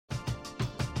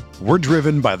We're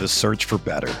driven by the search for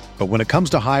better. But when it comes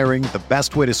to hiring, the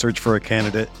best way to search for a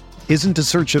candidate isn't to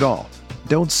search at all.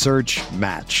 Don't search,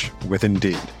 match with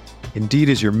Indeed. Indeed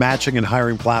is your matching and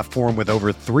hiring platform with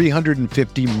over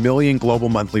 350 million global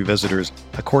monthly visitors,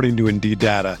 according to Indeed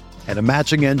data, and a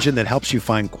matching engine that helps you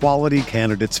find quality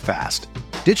candidates fast.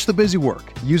 Ditch the busy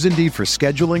work. Use Indeed for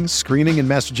scheduling, screening, and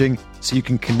messaging so you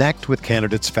can connect with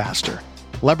candidates faster.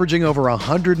 Leveraging over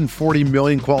 140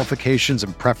 million qualifications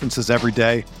and preferences every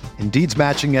day, Indeed's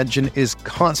matching engine is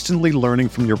constantly learning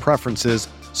from your preferences,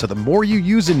 so the more you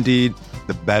use Indeed,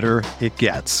 the better it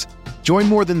gets. Join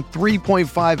more than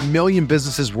 3.5 million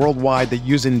businesses worldwide that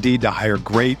use Indeed to hire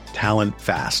great talent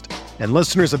fast. And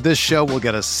listeners of this show will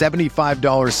get a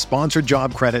 $75 sponsored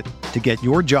job credit to get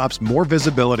your jobs more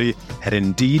visibility at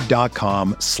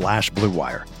Indeed.com/Blue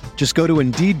Wire. Just go to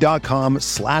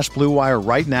Indeed.com/Blue Wire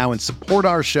right now and support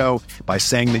our show by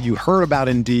saying that you heard about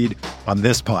Indeed on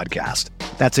this podcast.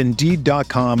 That's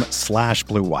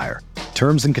Indeed.com/Blue Wire.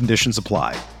 Terms and conditions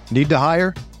apply. Need to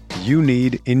hire? You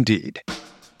need Indeed.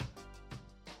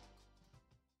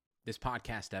 This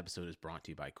podcast episode is brought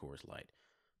to you by Coors Light.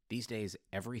 These days,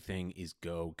 everything is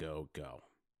go, go, go.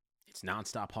 It's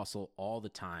nonstop hustle all the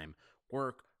time.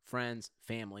 Work, friends,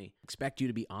 family, expect you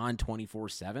to be on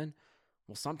 24/7.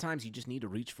 Well, sometimes you just need to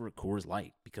reach for a Coors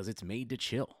Light because it's made to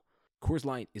chill. Coors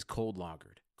Light is cold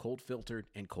lagered, cold filtered,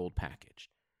 and cold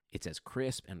packaged. It's as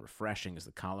crisp and refreshing as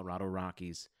the Colorado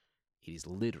Rockies. It is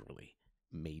literally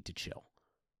made to chill.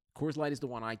 Coors Light is the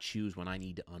one I choose when I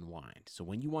need to unwind. So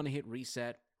when you want to hit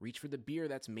reset, reach for the beer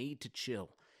that's made to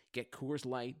chill. Get Coors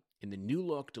Light in the new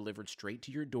look delivered straight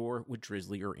to your door with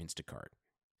Drizzly or Instacart.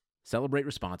 Celebrate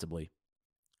responsibly.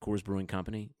 Coors Brewing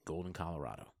Company, Golden,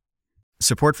 Colorado.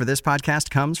 Support for this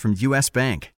podcast comes from U.S.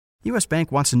 Bank. U.S.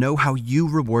 Bank wants to know how you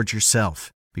reward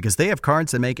yourself because they have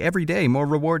cards that make every day more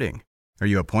rewarding. Are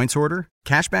you a points hoarder,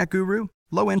 cashback guru,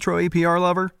 low intro APR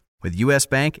lover? With U.S.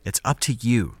 Bank, it's up to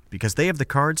you because they have the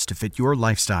cards to fit your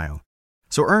lifestyle.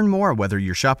 So earn more whether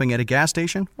you're shopping at a gas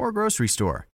station or a grocery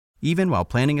store, even while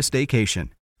planning a staycation.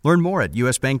 Learn more at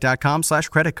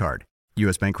usbank.com/credit card.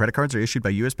 U.S. Bank credit cards are issued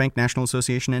by U.S. Bank National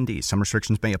Association ND. Some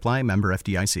restrictions may apply. Member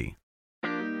FDIC.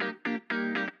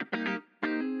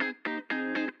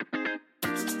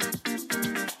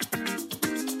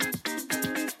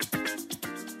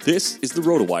 This is the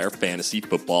RotoWire Fantasy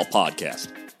Football Podcast.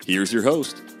 Here's your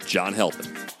host, John Halpin.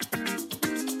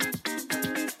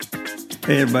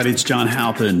 Hey everybody, it's John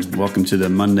Halpin. Welcome to the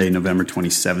Monday, November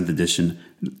 27th edition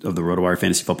of the RotoWire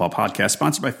Fantasy Football Podcast,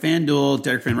 sponsored by FanDuel.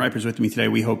 Derek Van Riper's with me today.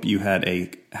 We hope you had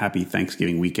a happy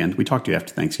Thanksgiving weekend. We talked to you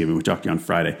after Thanksgiving. We talked to you on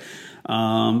Friday.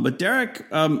 But Derek,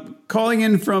 calling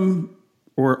in from,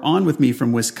 or on with me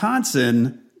from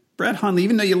Wisconsin, Brett Hundley,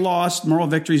 even though you lost, moral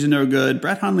victories are no good,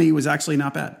 Brett Hundley was actually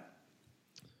not bad.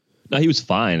 No, he was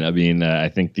fine. I mean, I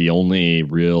think the only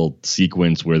real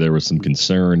sequence where there was some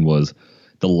concern was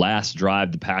the last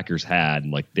drive the Packers had.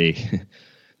 Like they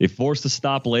forced a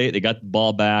stop late, they got the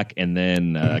ball back, and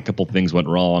then a couple things went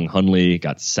wrong. Hundley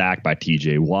got sacked by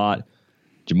T.J. Watt.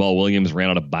 Jamal Williams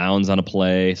ran out of bounds on a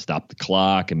play, stopped the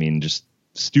clock. I mean, just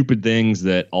stupid things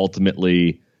that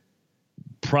ultimately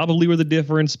probably were the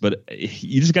difference, but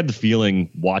you just got the feeling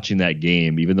watching that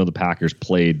game, even though the Packers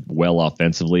played well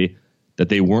offensively, that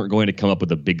they weren't going to come up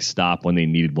with a big stop when they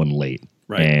needed one late.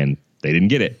 Right. And they didn't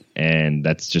get it. And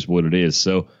that's just what it is.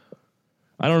 So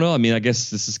I don't know. I mean, I guess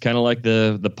this is kind of like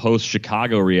the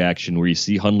post-Chicago reaction where you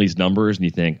see Hundley's numbers and you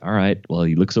think, all right, well,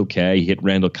 he looks okay. He hit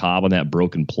Randall Cobb on that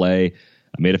broken play.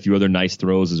 I made a few other nice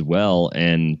throws as well.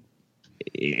 And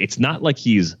it's not like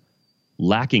he's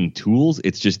lacking tools.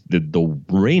 It's just the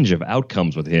range of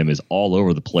outcomes with him is all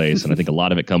over the place. And I think a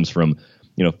lot of it comes from,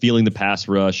 feeling the pass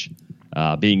rush,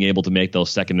 being able to make those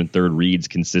second and third reads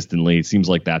consistently. It seems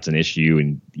like that's an issue,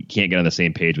 and you can't get on the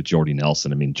same page with Jordy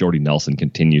Nelson. I mean, Jordy Nelson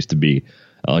continues to be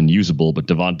unusable, but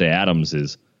Devontae Adams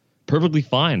is perfectly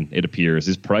fine, it appears.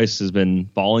 His price has been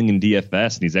falling in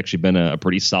DFS, and he's actually been a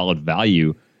pretty solid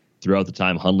value throughout the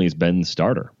time Hundley's been the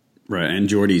starter. Right, and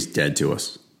Jordy's dead to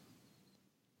us.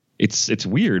 It's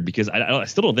weird because I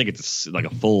still don't think it's like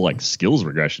a full skills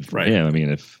regression for him. I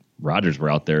mean, if Rodgers were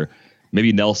out there,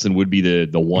 maybe Nelson would be the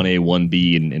 1A,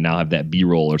 1B and now have that B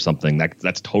roll or something.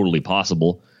 That's totally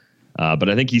possible. But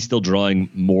I think he's still drawing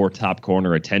more top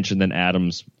corner attention than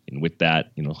Adams. And with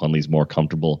that, Hundley's more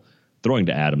comfortable throwing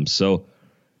to Adams. So,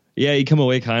 yeah, you come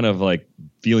away kind of like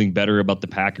feeling better about the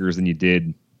Packers than you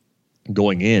did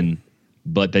going in.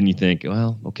 But then you think,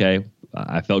 well, okay,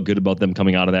 I felt good about them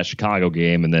coming out of that Chicago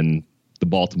game, and then the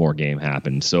Baltimore game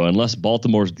happened. So unless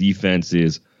Baltimore's defense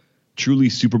is truly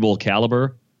Super Bowl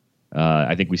caliber,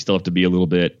 I think we still have to be a little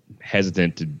bit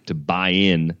hesitant to buy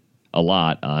in a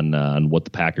lot on what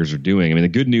the Packers are doing. I mean, the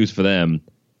good news for them,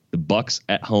 the Bucs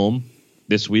at home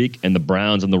this week and the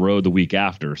Browns on the road the week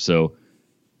after. So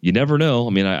you never know. I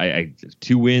mean, I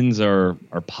 2 wins are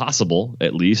possible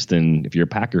at least. And if you're a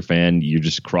Packer fan, you're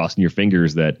just crossing your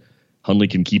fingers that Hundley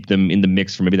can keep them in the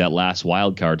mix for maybe that last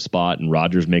wild card spot, and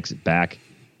Rodgers makes it back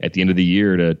at the end of the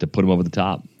year to put him over the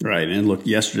top. Right. And look,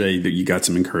 yesterday you got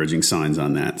some encouraging signs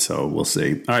on that. So we'll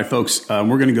see. All right, folks, we're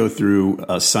going to go through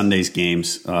Sunday's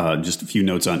games, just a few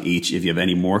notes on each. If you have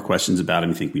any more questions about them,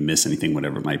 you think we missed anything,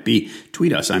 whatever it might be,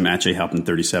 tweet us. I'm at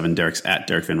JHalpin37. Derek's at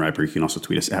Derek Van Riper. You can also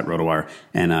tweet us at RotoWire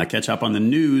and catch up on the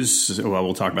news. Well,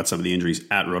 we'll talk about some of the injuries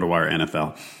at RotoWire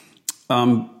NFL.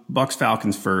 Bucs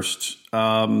Falcons first.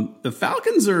 The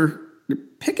Falcons are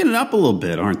picking it up a little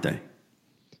bit, aren't they?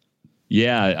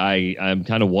 Yeah, I'm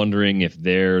kind of wondering if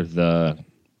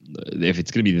if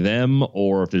it's going to be them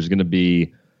or if there's going to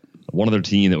be one other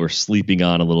team that we're sleeping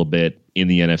on a little bit in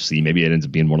the NFC. Maybe it ends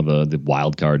up being one of the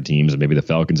wild card teams, and maybe the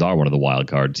Falcons are one of the wild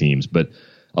card teams. But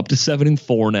up to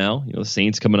 7-4 now. The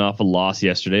Saints coming off a loss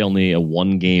yesterday, only a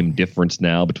 1-game difference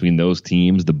now between those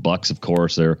teams. The Bucs, of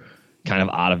course, are kind of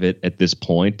out of it at this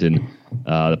point. And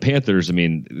the Panthers, I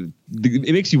mean,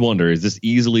 it makes you wonder, is this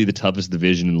easily the toughest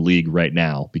division in the league right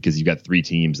now? Because you've got 3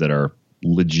 teams that are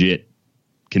legit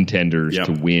contenders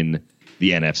to win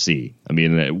the NFC. I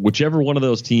mean, whichever one of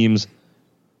those teams,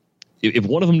 if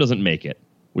one of them doesn't make it,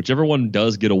 whichever one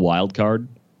does get a wild card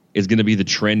is going to be the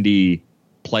trendy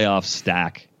playoff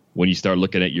stack when you start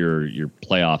looking at your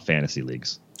playoff fantasy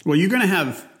leagues. Well,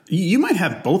 you might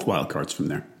have both wild cards from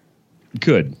there.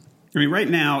 Could. I mean, right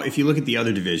now, if you look at the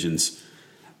other divisions,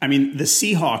 I mean, the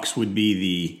Seahawks would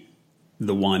be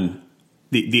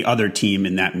the other team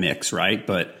in that mix, right?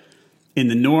 But in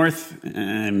the North,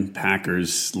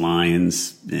 Packers,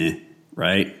 Lions,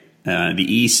 right? The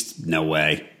East, no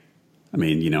way. I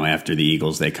mean, after the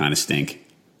Eagles, they kind of stink.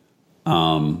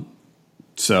 So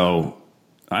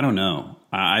I don't know.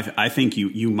 I think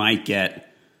you might get.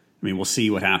 I mean, we'll see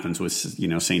what happens with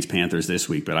Saints Panthers this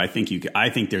week, but I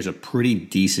think there's a pretty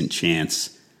decent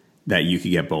chance that you could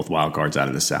get both wild cards out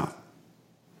of the South.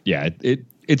 Yeah,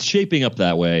 it's shaping up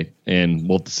that way, and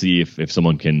we'll see if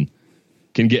someone can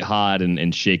get hot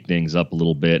and shake things up a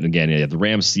little bit. And again, the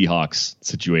Rams-Seahawks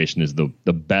situation is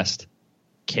the best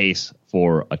case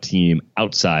for a team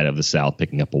outside of the South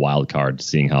picking up a wild card,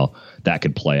 seeing how that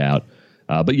could play out.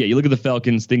 But yeah, you look at the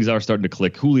Falcons, things are starting to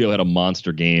click. Julio had a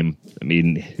monster game. I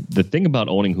mean, the thing about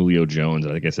owning Julio Jones,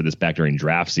 I think I said this back during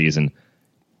draft season,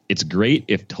 it's great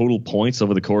if total points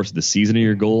over the course of the season are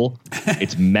your goal.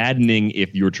 It's maddening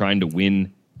if you're trying to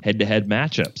win head-to-head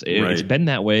matchups. It's been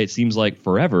that way, it seems like,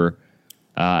 forever.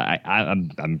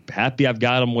 I'm happy I've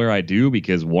got him where I do,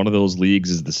 because one of those leagues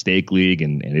is the Stake League,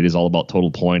 and it is all about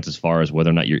total points as far as whether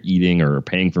or not you're eating or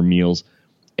paying for meals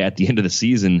at the end of the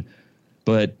season.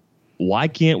 But why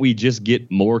can't we just get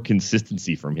more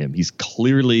consistency from him? He's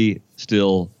clearly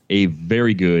still a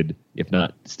very good, if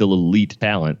not still elite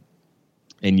talent,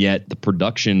 and yet the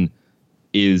production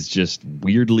is just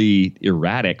weirdly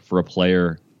erratic for a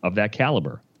player of that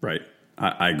caliber. Right.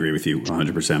 I agree with you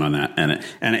 100% on that.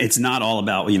 And it's not all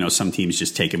about, some teams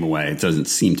just take him away. It doesn't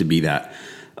seem to be that.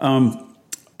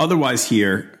 Otherwise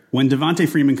here, when Devontae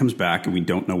Freeman comes back, and we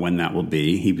don't know when that will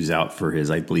be, he was out for his,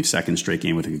 I believe, second straight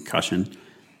game with a concussion.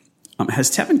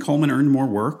 Has Tevin Coleman earned more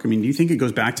work? I mean, do you think it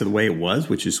goes back to the way it was,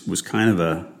 which was kind of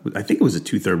I think it was a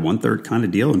 2/3, 1/3 kind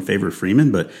of deal in favor of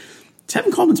Freeman, but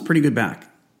Tevin Coleman's pretty good back.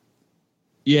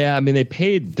 Yeah, I mean, they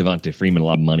paid Devontae Freeman a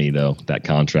lot of money, though, that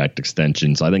contract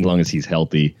extension. So I think as long as he's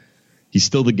healthy, he's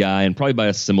still the guy, and probably by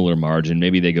a similar margin.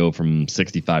 Maybe they go from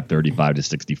 65-35 to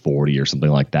 60-40 or something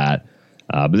like that.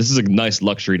 But this is a nice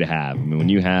luxury to have. I mean, when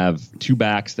you have 2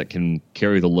 backs that can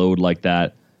carry the load like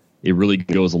that, it really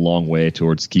goes a long way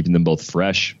towards keeping them both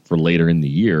fresh for later in the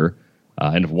year.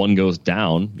 And if one goes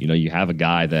down, you have a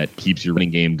guy that keeps your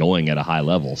running game going at a high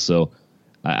level. So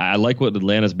I like what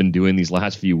Atlanta's been doing these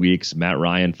last few weeks. Matt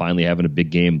Ryan finally having a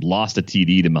big game, lost a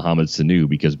TD to Mohamed Sanu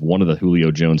because one of the Julio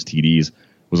Jones TDs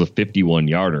was a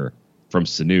 51-yarder from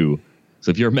Sanu. So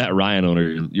if you're a Matt Ryan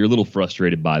owner, you're a little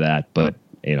frustrated by that, but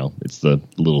it's the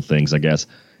little things, I guess.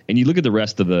 And you look at the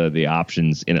rest of the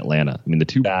options in Atlanta. I mean, the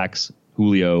 2 backs,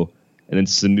 Julio, and then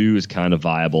Sanu is kind of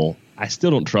viable. I still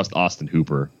don't trust Austin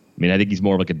Hooper. I mean, I think he's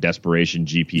more of like a desperation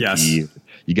GPT. Yes.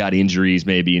 You got injuries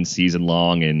maybe in season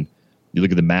long, and you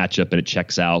look at the matchup and it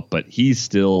checks out, but he's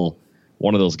still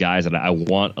one of those guys that I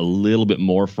want a little bit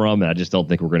more from, and I just don't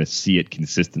think we're going to see it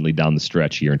consistently down the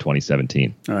stretch here in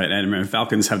 2017. All right, and remember,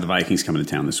 Falcons have the Vikings coming to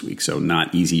town this week, so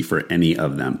not easy for any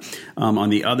of them. On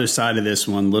the other side of this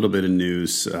one, a little bit of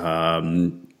news.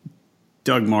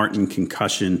 Doug Martin,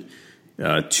 concussion.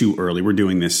 too early. We're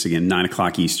doing this again 9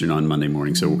 o'clock Eastern on Monday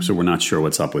morning, so we're not sure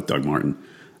what's up with Doug Martin.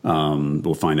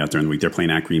 We'll find out during the week. They're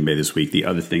playing at Green Bay this week. The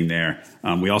other thing there,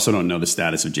 we also don't know the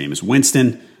status of Jameis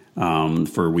Winston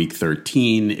for Week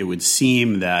 13. It would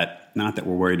seem that, not that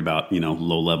we're worried about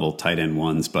low-level tight end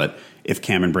ones, but if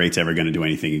Cameron Brate's ever going to do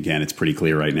anything again, it's pretty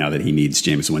clear right now that he needs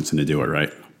Jameis Winston to do it,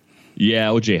 right? Yeah,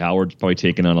 O.J. Howard's probably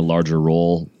taken on a larger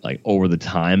role over the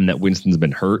time that Winston's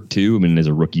been hurt too. I mean, as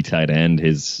a rookie tight end,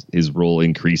 his role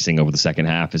increasing over the second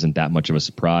half isn't that much of a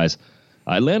surprise.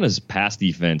 Atlanta's pass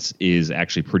defense is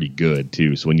actually pretty good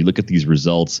too. So when you look at these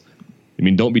results, I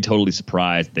mean, don't be totally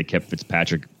surprised they kept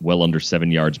Fitzpatrick well under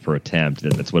 7 yards per attempt.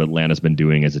 That's what Atlanta's been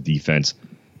doing as a defense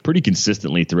pretty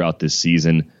consistently throughout this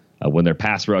season. When their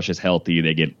pass rush is healthy,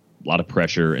 they get a lot of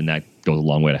pressure, and that goes a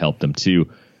long way to help them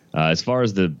too. As far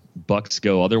as the Bucs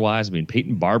go, otherwise, I mean,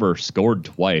 Peyton Barber scored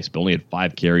twice, but only had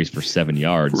 5 carries for 7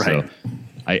 yards. Right. So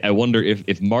I wonder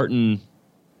if Martin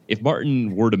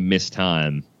were to miss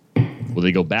time, will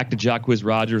they go back to Jacquizz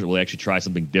Rodgers, or will they actually try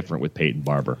something different with Peyton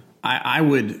Barber? I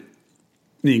would.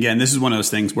 Again, this is one of those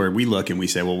things where we look and we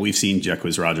say, well, we've seen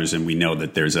Jacquizz Rodgers, and we know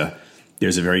that there's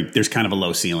kind of a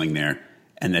low ceiling there,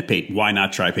 and that why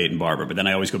not try Peyton Barber? But then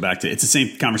I always go back to, it's the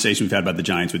same conversation we've had about the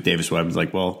Giants with Davis Webb. It's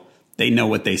like, well, they know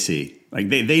what they see. Like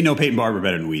they know Peyton Barber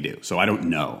better than we do. So I don't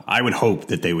know. I would hope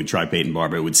that they would try Peyton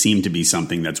Barber. It would seem to be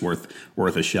something that's worth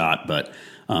a shot. But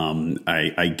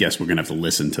I guess we're gonna have to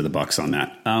listen to the Bucs on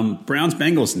that. Browns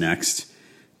Bengals next.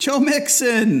 Joe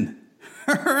Mixon,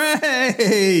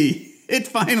 hooray! It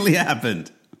finally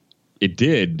happened. It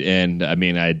did, and I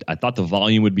mean, I thought the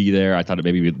volume would be there. I thought it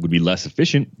maybe would be less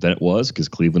efficient than it was because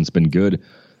Cleveland's been good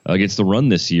against the run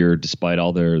this year, despite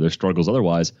all their struggles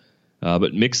otherwise.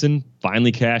 But Mixon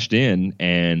finally cashed in,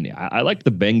 and I like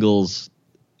the Bengals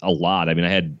a lot. I mean, I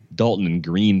had Dalton and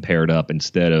Green paired up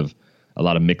instead of a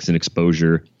lot of Mixon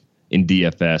exposure in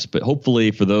DFS. But hopefully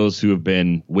for those who have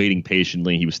been waiting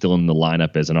patiently, he was still in the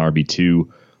lineup as an RB2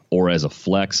 or as a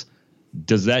flex.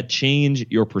 Does that change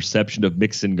your perception of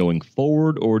Mixon going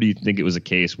forward, or do you think it was a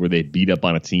case where they beat up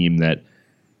on a team that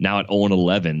now at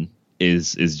 0-11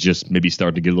 is just maybe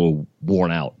starting to get a little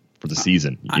worn out for the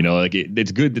season?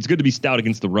 It's good to be stout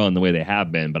against the run the way they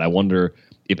have been, but I wonder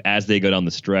if as they go down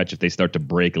the stretch, if they start to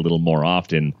break a little more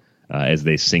often as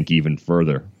they sink even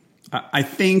further. I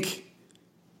think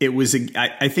it was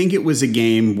a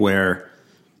game where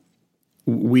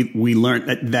we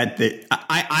learned that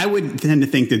I would tend to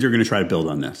think that they're going to try to build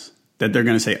on this, that they're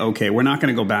going to say, okay, we're not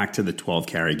going to go back to the 12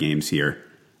 carry games here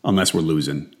unless we're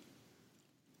losing.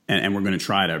 And we're going to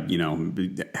try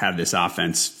to, have this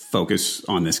offense focus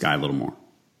on this guy a little more.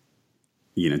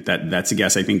 That's a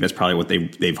guess. I think that's probably what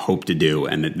they've hoped to do.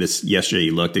 And this yesterday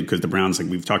you looked at, because the Browns, like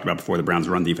we've talked about before, the Browns'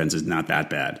 run defense is not that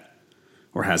bad,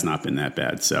 or has not been that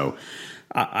bad. So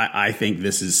I think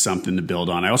this is something to build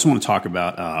on. I also want to talk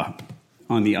about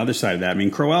on the other side of that. I mean,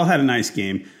 Crowell had a nice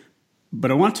game,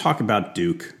 but I want to talk about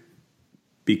Duke,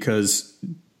 because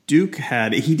Duke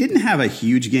he didn't have a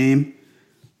huge game.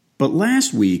 But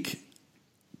last week,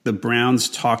 the Browns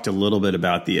talked a little bit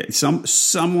about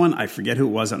someone, I forget who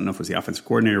it was, I don't know if it was the offensive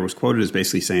coordinator, was quoted as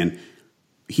basically saying,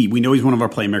 we know he's one of our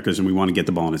playmakers and we want to get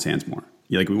the ball in his hands more.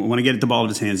 We want to get the ball in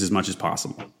his hands as much as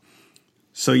possible.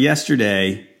 So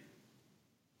yesterday,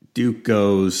 Duke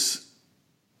goes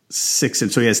 6,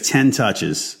 and so he has 10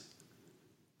 touches.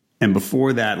 And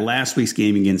before that, last week's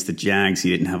game against the Jags, he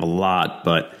didn't have a lot,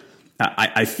 but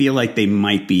I feel like they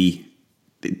might be,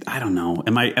 I don't know.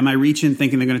 Am I reaching,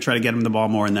 thinking they're going to try to get him the ball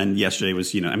more? And then yesterday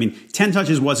was, 10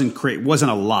 touches wasn't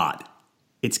a lot.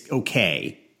 It's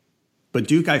okay. But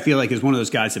Duke, I feel like, is one of those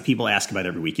guys that people ask about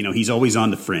every week. He's always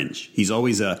on the fringe. He's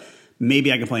always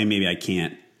maybe I can play him, maybe I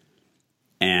can't.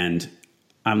 And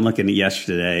I'm looking at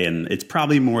yesterday, and it's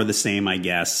probably more the same, I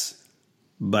guess.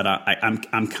 But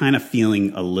I'm kind of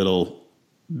feeling a little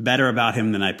better about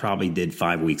him than I probably did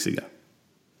 5 weeks ago.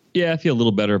 Yeah, I feel a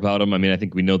little better about him. I mean, I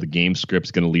think we know the game script's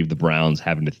going to leave the Browns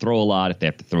having to throw a lot. If they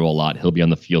have to throw a lot, he'll be on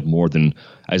the field more than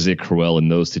Isaiah Crowell in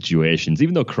those situations,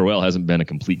 even though Crowell hasn't been a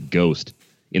complete ghost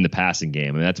in the passing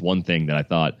game. And that's one thing that I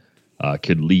thought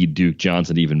could lead Duke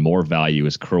Johnson to even more value,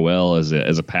 as Crowell as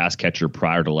a pass catcher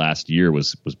prior to last year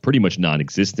was pretty much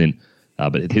non-existent.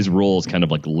 But his role is kind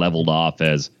of like leveled off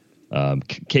as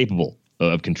capable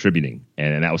of contributing.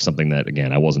 And that was something that,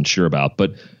 again, I wasn't sure about.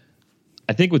 But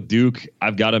I think with Duke,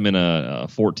 I've got him in a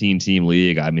 14-team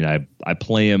league. I mean, I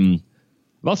play him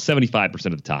about 75%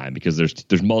 of the time because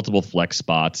there's multiple flex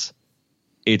spots.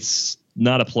 It's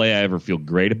not a play I ever feel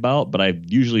great about, but I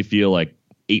usually feel like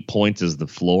 8 points is the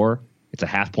floor. It's a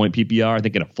half-point PPR. I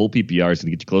think in a full PPR, it's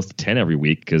going to get you close to 10 every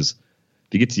week because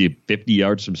he gets you 50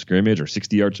 yards from scrimmage or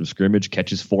 60 yards from scrimmage,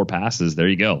 catches 4 passes, there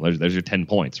you go. There's your 10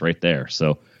 points right there.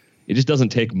 So it just doesn't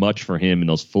take much for him in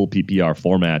those full PPR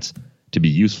formats to be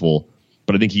useful.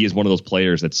 But I think he is one of those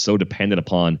players that's so dependent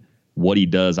upon what he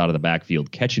does out of the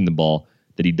backfield catching the ball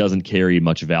that he doesn't carry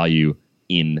much value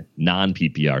in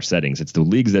non-PPR settings. It's the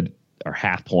leagues that are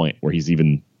half point where he's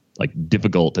even like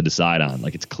difficult to decide on.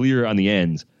 Like it's clear on the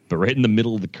ends, but right in the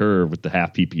middle of the curve with the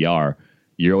half PPR,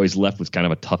 you're always left with kind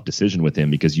of a tough decision with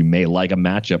him because you may like a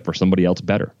matchup for somebody else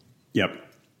better. Yep.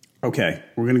 Okay,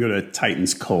 we're going to go to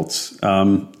Titans-Colts.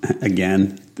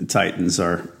 Again, the Titans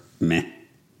are meh.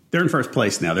 They're in first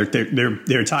place now.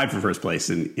 They're tied for first place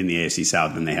in the AFC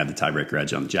South, and they have the tiebreaker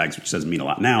edge on the Jags, which doesn't mean a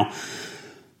lot now.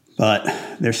 But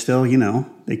they're still,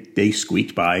 they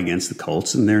squeaked by against the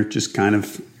Colts, and they're just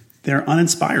they're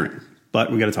uninspiring.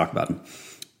 But we got to talk about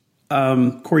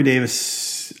them. Corey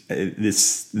Davis.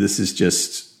 This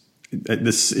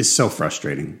is so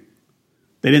frustrating.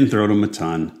 They didn't throw to him a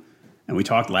ton, and we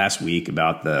talked last week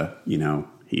about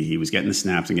he was getting the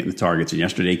snaps and getting the targets, and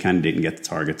yesterday he kind of didn't get the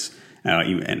targets,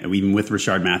 even with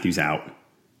Rashard Matthews out,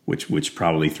 which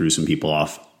probably threw some people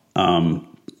off.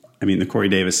 The Corey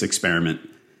Davis experiment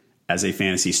as a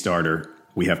fantasy starter,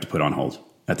 we have to put on hold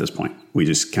at this point. We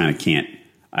just kind of can't.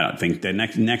 I don't think that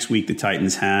next week the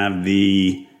Titans have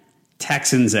the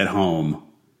Texans at home.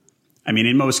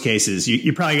 In most cases,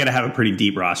 you probably got to have a pretty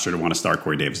deep roster to want to start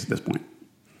Corey Davis at this point.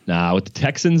 Nah, with the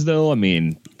Texans, though,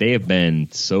 they have been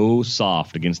so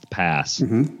soft against the pass.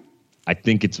 Mm-hmm. I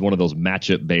think it's one of those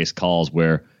matchup-based calls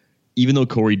where even though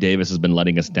Corey Davis has been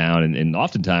letting us down, and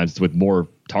oftentimes it's with more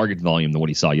target volume than what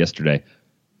he saw yesterday,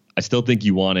 I still think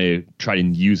you want to try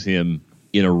and use him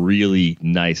in a really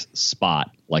nice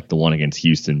spot like the one against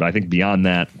Houston. But I think beyond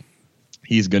that,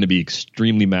 he's going to be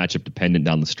extremely matchup dependent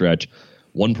down the stretch.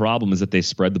 One problem is that they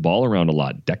spread the ball around a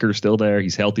lot. Decker's still there.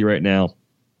 He's healthy right now.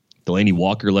 Delaney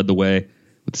Walker led the way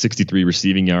with 63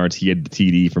 receiving yards. He had the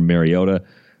TD from Mariota.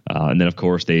 And then, of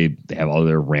course, they have all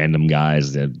their random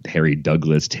guys. Harry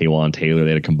Douglas, Taywan Taylor.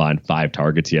 They had a combined 5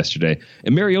 targets yesterday.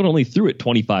 And Mariota only threw it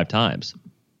 25 times.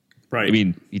 Right.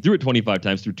 He threw it 25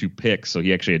 times through 2 picks, so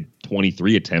he actually had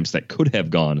 23 attempts that could have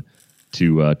gone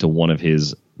to one of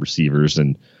his receivers.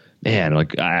 And, man,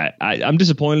 I'm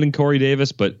disappointed in Corey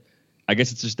Davis, but I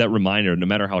guess it's just that reminder, no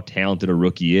matter how talented a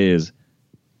rookie is,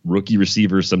 rookie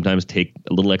receivers sometimes take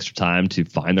a little extra time to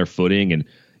find their footing. And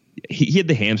he had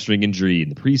the hamstring injury in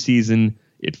the preseason.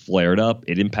 It flared up.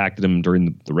 It impacted him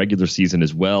during the regular season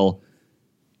as well.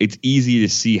 It's easy to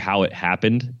see how it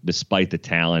happened despite the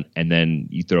talent. And then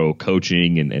you throw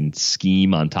coaching and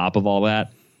scheme on top of all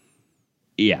that.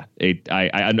 Yeah,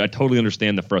 I totally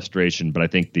understand the frustration, but I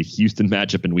think the Houston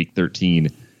matchup in week 13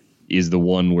 is the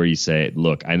one where you say,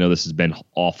 look, I know this has been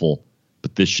awful,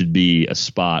 but this should be a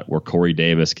spot where Corey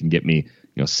Davis can get me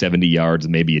 70 yards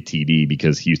and maybe a TD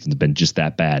because Houston's been just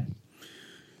that bad.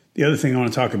 The other thing I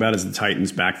want to talk about is the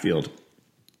Titans' backfield.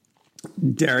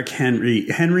 Derrick Henry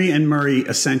and Murray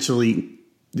essentially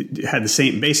had the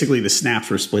same. Basically, the snaps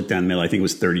were split down the middle. I think it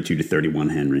was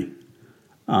 32-31 Henry.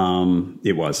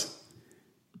 It was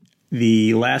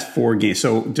the last 4 games.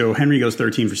 So Henry goes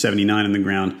 13 for 79 on the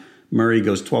ground. Murray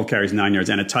goes 12 carries, 9 yards,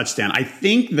 and a touchdown. I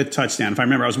think the touchdown, if I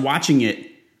remember, I was watching it.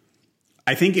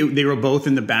 I think they were both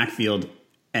in the backfield,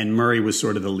 and Murray was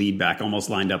sort of the lead back, almost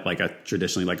lined up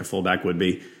traditionally like a fullback would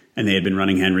be. And they had been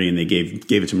running Henry, and they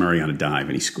gave it to Murray on a dive,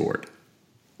 and he scored.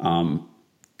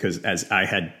 Because as I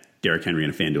had Derrick Henry in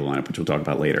a FanDuel lineup, which we'll talk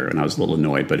about later, and I was a little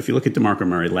annoyed. But if you look at DeMarco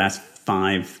Murray, last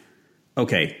 5,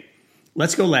 okay,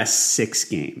 let's go last 6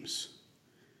 games.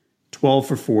 12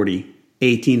 for 40,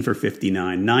 18 for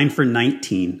 59, 9 for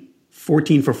 19,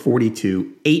 14 for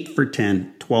 42, 8 for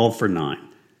 10, 12 for 9.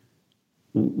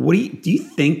 What do you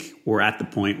think we're at the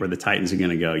point where the Titans are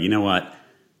going to go, you know what?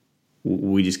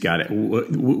 We just got it.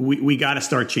 We got to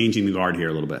start changing the guard here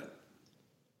a little bit.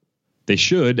 They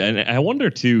should. And I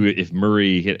wonder, too, if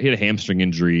Murray hit a hamstring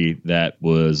injury that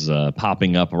was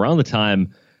popping up around the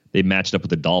time they matched up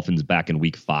with the Dolphins back in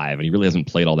week 5. And he really hasn't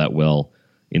played all that well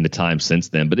in the time since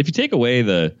then. But if you take away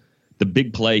the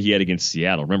big play he had against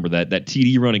Seattle, remember that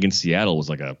TD run against Seattle was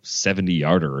like a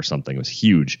 70-yarder or something. It was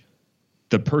huge.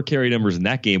 The per carry numbers in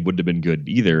that game wouldn't have been good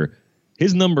either.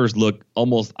 His numbers look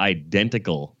almost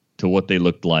identical to what they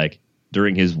looked like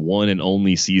during his one and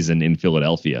only season in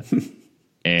Philadelphia.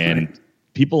 And right.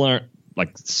 People aren't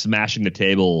like smashing the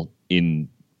table in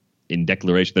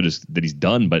declaration that he's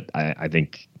done, but I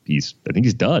think he's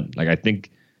done. Like, I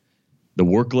think the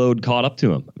workload caught up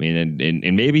to him. I mean,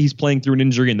 and maybe he's playing through an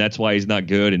injury and that's why he's not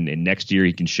good. And next year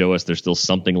he can show us there's still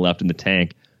something left in the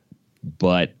tank.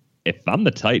 But if I'm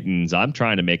the Titans, I'm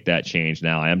trying to make that change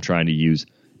now. I am trying to use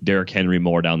Derrick Henry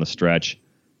more down the stretch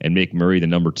and make Murray the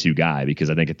number 2 guy, because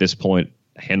I think at this point,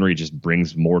 Henry just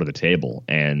brings more to the table.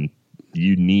 And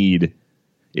you need,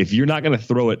 if you're not going to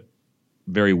throw it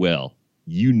very well,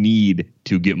 you need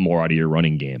to get more out of your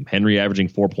running game. Henry averaging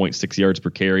 4.6 yards per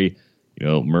carry,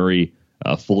 Murray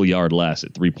a full yard less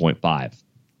at 3.5.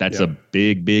 That's a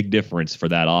big, big difference for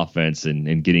that offense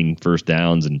and getting first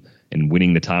downs and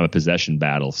winning the time of possession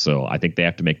battle. So I think they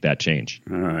have to make that change.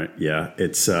 All right. Yeah.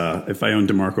 It's if I owned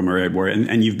DeMarco Murray, I'd worry.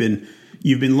 And you've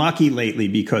been lucky lately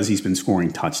because he's been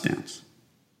scoring touchdowns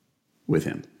with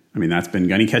him. I mean, that's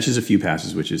been, and he catches a few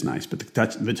passes, which is nice, but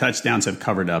the touchdowns have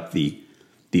covered up the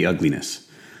ugliness.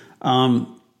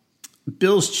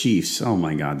 Bills Chiefs. Oh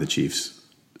my God, the Chiefs.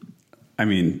 I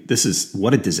mean,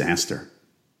 what a disaster.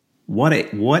 What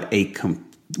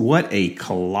a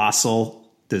colossal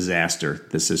disaster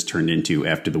this has turned into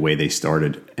after the way they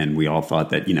started. And we all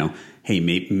thought that, hey,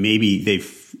 maybe maybe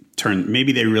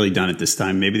they've really done it this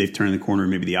time. Maybe they've turned the corner.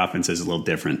 Maybe the offense is a little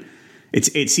different.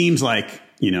 It seems like,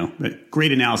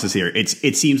 great analysis here.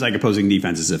 It seems like opposing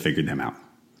defenses have figured them out.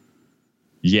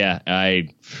 Yeah.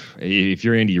 If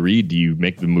you're Andy Reid, do you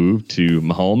make the move to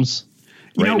Mahomes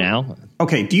now?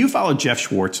 Okay. Do you follow Jeff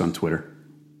Schwartz on Twitter?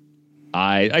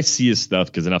 I see his stuff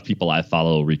because enough people I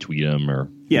follow retweet him or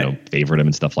favorite him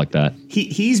and stuff like that.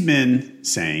 He's been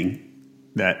saying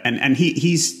that, and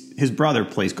his brother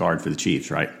plays guard for the Chiefs,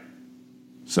 right?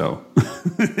 So,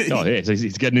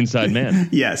 he's getting inside man.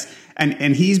 Yes,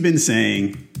 and he's been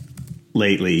saying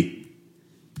lately.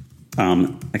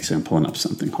 Actually, I'm pulling up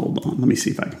something. Hold on, let me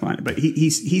see if I can find it. But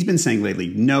he's been saying lately,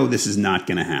 no, this is not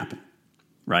going to happen,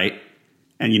 right?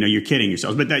 And you're kidding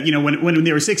yourselves. But that when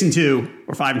they were 6-2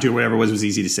 or 5-2 or whatever it was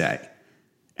easy to say.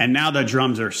 And now the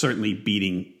drums are certainly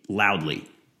beating loudly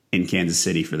in Kansas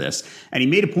City for this. And he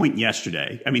made a point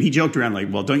yesterday. I mean, he joked around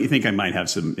like, well, don't you think I might have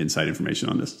some inside information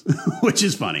on this? Which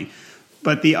is funny.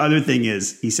 But the other thing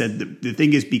is, he said the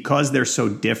thing is because they're so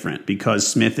different, because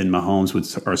Smith and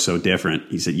Mahomes are so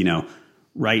different, he said,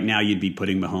 right now you'd be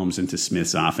putting Mahomes into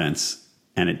Smith's offense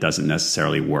and it doesn't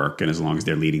necessarily work. And as long as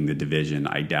they're leading the division,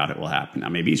 I doubt it will happen. Now,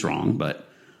 maybe he's wrong, but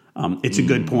it's a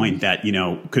good point that,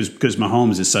 because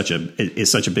Mahomes is such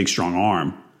a big, strong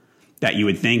arm, that you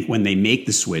would think when they make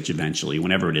the switch eventually,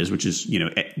 whenever it is, which is,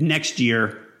 next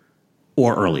year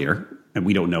or earlier, and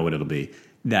we don't know what it'll be,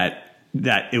 that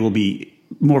it will be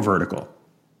more vertical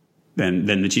than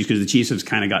the Chiefs, because the Chiefs have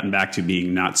kind of gotten back to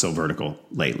being not so vertical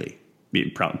lately,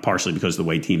 partially because of the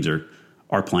way teams are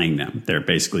playing them. They're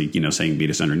basically, saying beat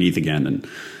us underneath again.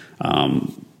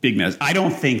 And big mess. I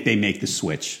don't think they make the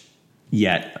switch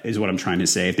yet, is what I'm trying to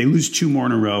say. If they lose 2 more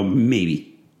in a row,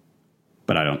 maybe.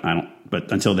 But I don't.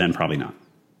 But until then, probably not.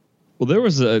 Well, there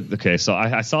was so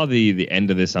I saw the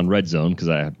end of this on Red Zone because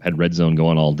I had Red Zone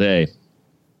going all day.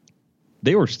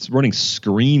 They were running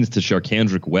screens to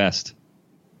Charcandrick West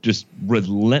just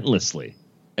relentlessly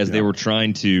as they were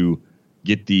trying to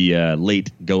get the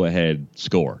late go-ahead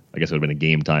score. I guess it would have been a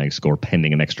game-tying score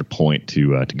pending an extra point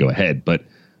to go ahead. But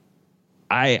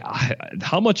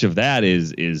how much of that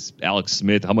is Alex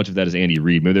Smith? How much of that is Andy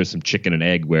Reid? Maybe there's some chicken and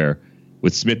egg where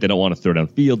with Smith they don't want to throw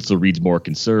downfield, so Reid's more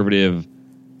conservative.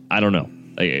 I don't know.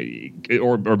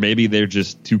 Or maybe they're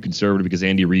just too conservative because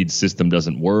Andy Reid's system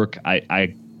doesn't work.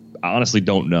 I honestly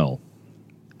don't know.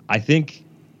 I think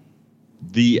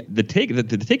the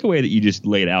takeaway that you just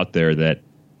laid out there, that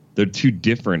they're too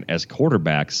different as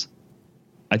quarterbacks.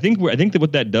 I think that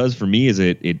what that does for me is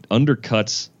it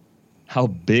undercuts how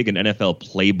big an NFL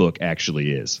playbook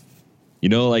actually is.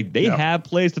 They have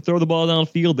plays to throw the ball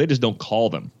downfield, they just don't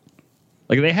call them.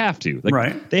 Like they have to.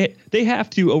 Right. They have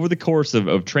to over the course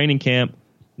of training camp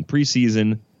and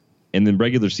preseason and then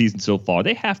regular season so far.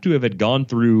 They have to have gone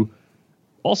through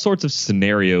all sorts of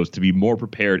scenarios to be more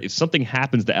prepared if something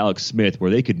happens to Alex Smith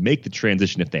where they could make the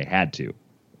transition if they had to.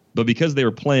 But because they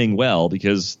were playing well,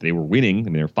 because they were winning, I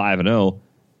mean, they're 5-0,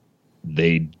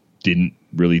 they didn't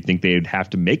really think they'd have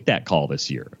to make that call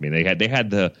this year. I mean, they had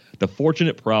the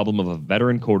fortunate problem of a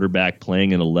veteran quarterback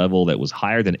playing at a level that was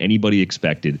higher than anybody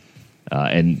expected,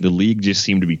 and the league just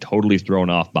seemed to be totally thrown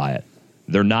off by it.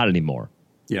 They're not anymore.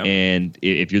 Yeah. And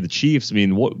if you're the Chiefs, I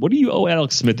mean, what do you owe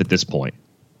Alex Smith at this point?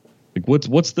 Like,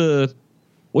 what's the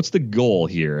goal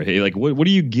here? Like, what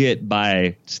do you get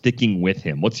by sticking with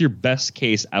him? What's your best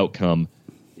case outcome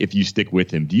if you stick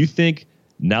with him? Do you think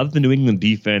now that the New England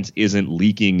defense isn't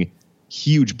leaking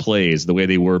huge plays the way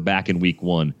they were back in week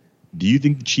 1, do you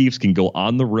think the Chiefs can go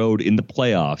on the road in the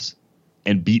playoffs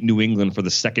and beat New England for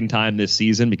the second time this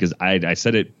season? Because I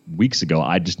said it weeks ago,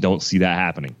 I just don't see that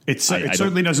happening. It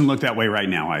certainly doesn't look that way right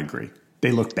now. I agree.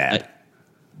 They look bad.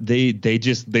 They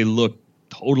look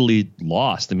totally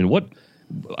lost. I mean, what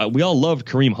we all loved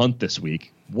Kareem Hunt this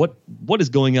week. What is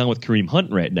going on with Kareem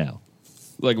Hunt right now?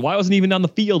 Like, why wasn't he even on the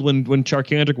field when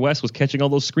Charkandrick West was catching all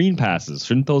those screen passes?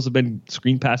 Shouldn't those have been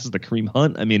screen passes to Kareem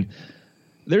Hunt? I mean,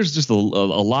 there's just a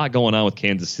lot going on with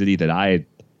Kansas City that I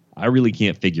really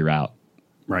can't figure out.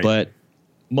 Right. But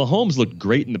Mahomes looked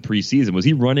great in the preseason. Was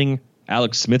he running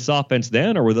Alex Smith's offense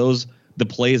then, or were those the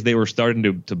plays they were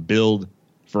starting to build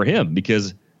for him?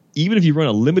 Because even if you run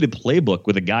a limited playbook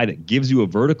with a guy that gives you a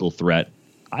vertical threat,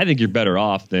 I think you're better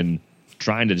off than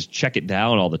trying to just check it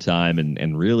down all the time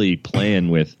and really playing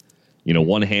with,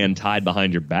 one hand tied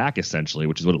behind your back, essentially,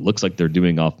 which is what it looks like they're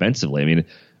doing offensively. I mean,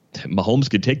 Mahomes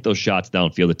could take those shots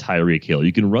downfield to Tyreek Hill.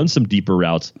 You can run some deeper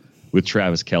routes with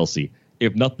Travis Kelce.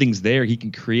 If nothing's there, he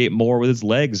can create more with his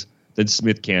legs than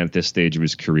Smith can at this stage of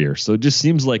his career. So it just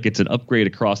seems like it's an upgrade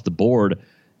across the board.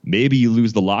 Maybe you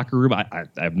lose the locker room. I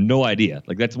have no idea.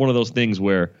 Like, that's one of those things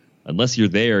where unless you're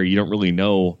there, you don't really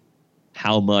know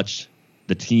how much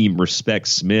the team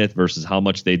respects Smith versus how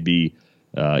much they'd be,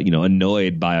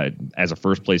 annoyed by as a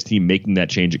first place team making that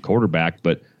change at quarterback.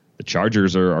 But the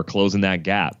Chargers are closing that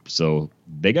gap, so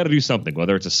they got to do something.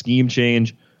 Whether it's a scheme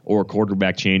change or a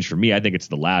quarterback change, for me, I think it's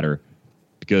the latter.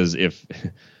 Because if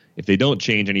they don't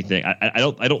change anything, I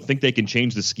don't think they can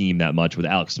change the scheme that much with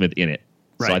Alex Smith in it.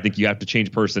 Right. So I think you have to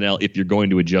change personnel if you're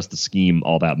going to adjust the scheme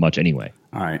all that much anyway.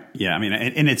 All right, yeah. I mean,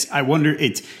 and I wonder.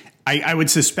 I would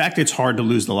suspect it's hard to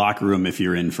lose the locker room if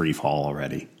you're in free fall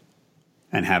already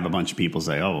and have a bunch of people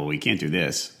say, oh, well, we can't do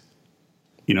this.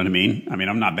 You know what I mean? I mean,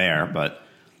 I'm not there, but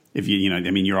if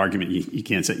your argument, you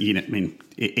can't say,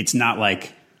 it's not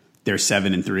like they're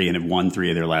 7-3 and have won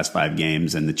 3 of their last 5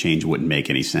 games and the change wouldn't make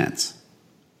any sense.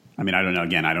 I mean, I don't know.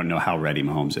 Again, I don't know how ready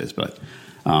Mahomes is, but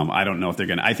I don't know if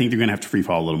I think they're going to have to free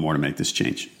fall a little more to make this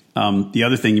change. The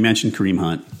other thing, you mentioned Kareem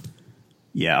Hunt.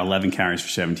 Yeah, 11 carries for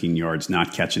 17 yards,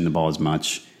 not catching the ball as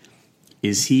much.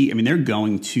 They're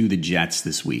going to the Jets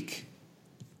this week.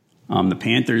 The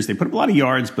Panthers, they put up a lot of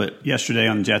yards yesterday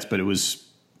on the Jets, but it was,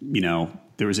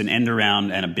 there was an end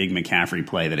around and a big McCaffrey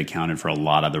play that accounted for a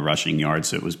lot of the rushing yards.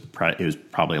 So it was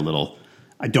probably a little,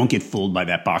 I don't get fooled by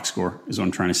that box score is what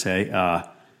I'm trying to say.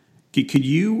 Could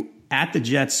you, at the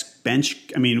Jets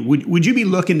bench, would you be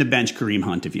looking to bench Kareem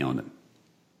Hunt if you owned him?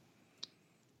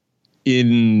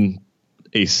 In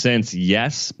a sense,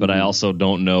 yes, but I also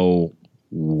don't know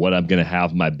what I'm going to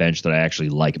have my bench that I actually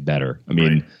like better. I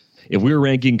mean, right. If we were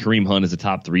ranking Kareem Hunt as a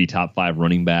top 3, top 5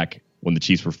 running back when the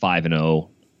Chiefs were 5-0,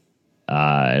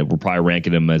 we're probably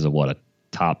ranking him as a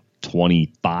top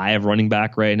 25 running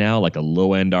back right now, like a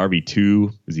low end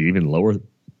RB2. Is he even lower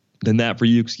than that for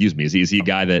you? Excuse me. Is he a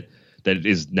guy that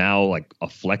is now like a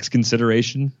flex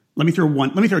consideration? Let me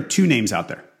throw 2 names out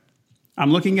there.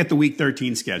 I'm looking at the Week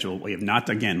 13 schedule. We have not,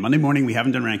 again, Monday morning, we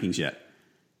haven't done rankings yet.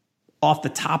 Off the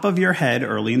top of your head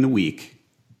early in the week,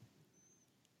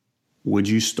 would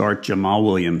you start Jamal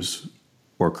Williams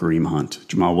or Kareem Hunt?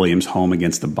 Jamal Williams home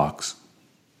against the Bucs.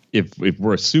 If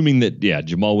we're assuming that,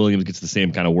 Jamal Williams gets the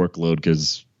same kind of workload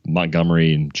because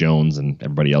Montgomery and Jones and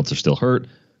everybody else are still hurt.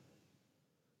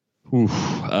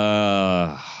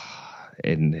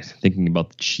 And thinking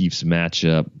about the Chiefs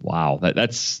matchup, wow,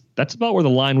 that's about where the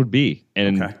line would be.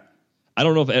 And okay. I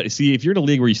don't know if you're in a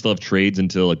league where you still have trades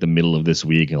until like the middle of this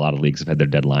week, and a lot of leagues have had their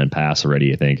deadline pass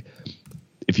already, I think.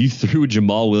 If you threw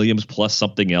Jamal Williams plus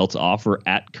something else offer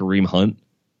at Kareem Hunt,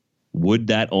 would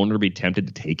that owner be tempted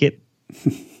to take it?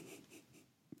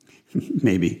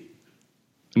 Maybe.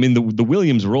 I mean, the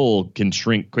Williams role can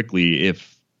shrink quickly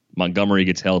if Montgomery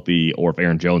gets healthy or if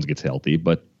Aaron Jones gets healthy,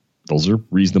 but those are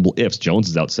reasonable ifs. Jones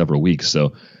is out several weeks.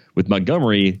 So with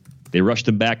Montgomery, they rushed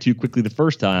him back too quickly the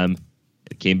first time.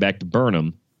 It came back to burn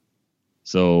him.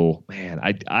 So, man,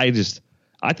 I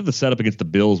thought the setup against the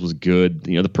Bills was good.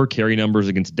 The per carry numbers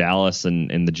against Dallas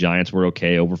and the Giants were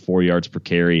okay, over 4 yards per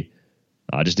carry.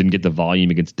 Just didn't get the volume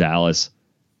against Dallas.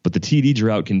 But the TD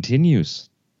drought continues.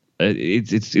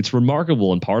 It's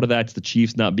remarkable, and part of that's the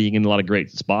Chiefs not being in a lot of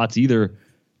great spots either.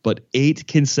 But 8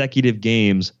 consecutive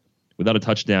games without a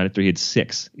touchdown after he had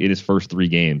 6 in his first 3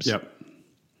 games. Yep.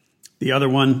 The other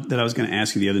one that I was going to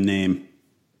ask you, the other name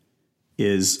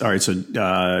is, all right, so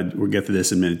we'll get to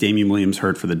this in a minute. Damian Williams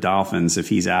hurt for the Dolphins. If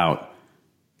he's out,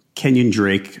 Kenyon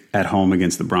Drake at home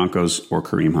against the Broncos or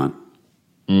Kareem Hunt?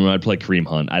 I'd play Kareem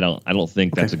Hunt. I don't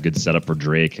think that's a good setup for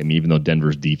Drake. I mean, even though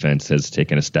Denver's defense has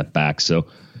taken a step back. So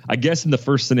I guess in the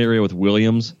first scenario with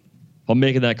Williams, if I'm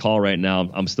making that call right now,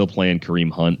 I'm still playing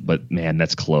Kareem Hunt, but man,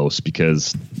 that's close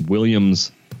because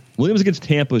Williams against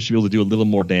Tampa should be able to do a little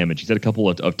more damage. He's had a couple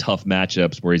of tough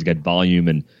matchups where he's got volume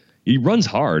and he runs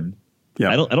hard. Yeah.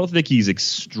 I don't think he's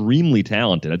extremely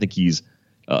talented. I think he's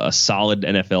a solid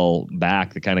NFL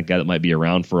back, the kind of guy that might be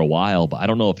around for a while, but I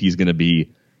don't know if he's going to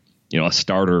be, a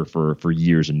starter for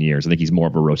years and years. I think he's more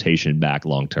of a rotation back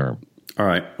long term. All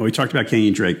right. Well, we talked about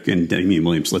Kenyon Drake and Damian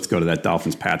Williams. Let's go to that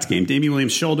Dolphins-Pats game. Damian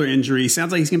Williams, shoulder injury.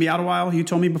 Sounds like he's going to be out a while. You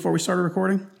told me before we started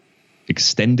recording.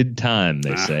 Extended time,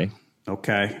 they say.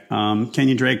 Okay.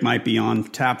 Kenyon Drake might be on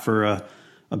tap for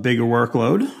a bigger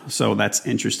workload, so that's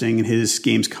interesting. And his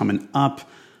game's coming up.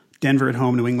 Denver at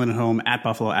home, New England at home, at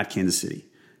Buffalo, at Kansas City.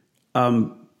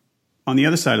 On the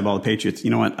other side of all the Patriots, you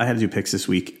know what? I had to do picks this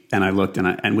week, and I looked,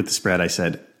 and with the spread, I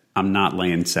said, I'm not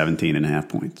laying 17.5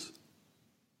 points.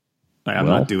 I'm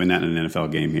not doing that in an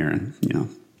NFL game here. And,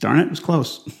 darn it, it was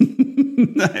close.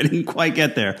 I didn't quite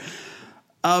get there.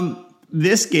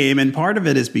 This game, and part of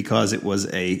it is because it was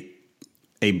a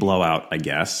blowout, I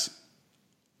guess.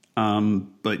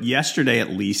 But yesterday,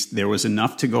 at least, there was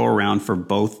enough to go around for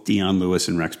both Dion Lewis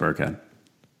and Rex Burkhead.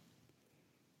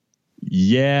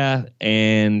 Yeah,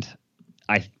 and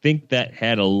I think that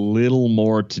had a little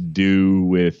more to do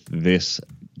with this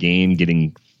game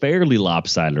getting fairly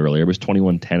lopsided earlier. It was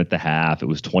 21-10 at the half. It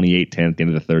was 28-10 at the end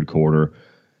of the third quarter.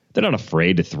 They're not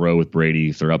afraid to throw with Brady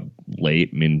if they're up late.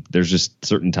 I mean, there's just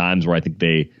certain times where I think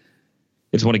they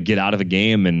just want to get out of a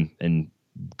game and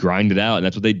grind it out, and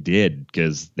that's what they did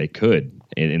because they could.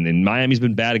 And Miami's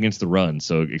been bad against the run,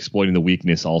 so exploiting the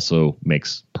weakness also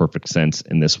makes perfect sense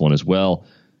in this one as well.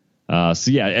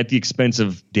 So yeah, at the expense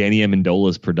of Danny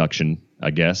Amendola's production, I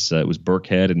guess it was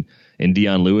Burkhead and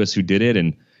Dion Lewis who did it,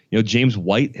 and James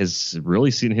White has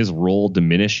really seen his role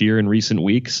diminish here in recent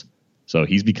weeks. So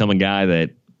he's become a guy that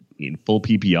in full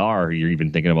PPR, you're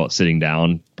even thinking about sitting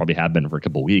down, probably have been for a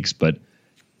couple of weeks, but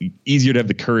easier to have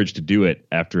the courage to do it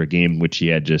after a game in which he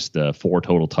had just 4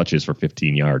 total touches for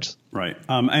 15 yards. Right.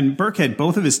 And Burkhead,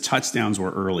 both of his touchdowns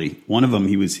were early. One of them,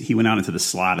 he went out into the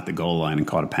slot at the goal line and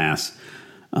caught a pass.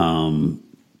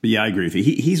 But yeah, I agree with you.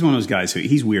 He's one of those guys who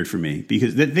he's weird for me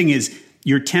because the thing is,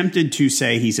 you're tempted to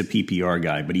say he's a PPR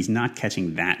guy, but he's not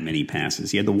catching that many passes.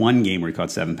 He had the one game where he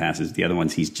caught 7 passes. The other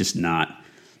ones, he's not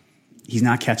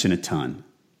catching a ton.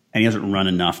 And he doesn't run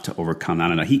enough to overcome. I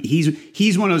don't know.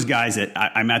 He's one of those guys that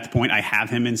I'm at the point I have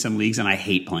him in some leagues and I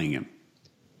hate playing him.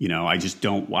 I just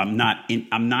don't. I'm not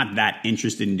that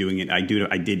interested in doing it. I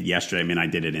did yesterday. I mean, I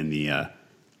did it in the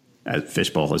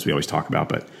fishbowl as we always talk about.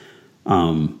 But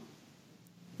and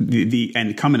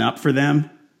coming up for them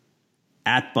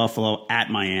at Buffalo,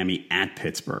 at Miami, at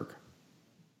Pittsburgh.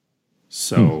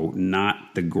 So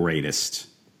not the greatest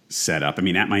setup. I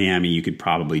mean, at Miami, you could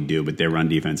probably do, but their run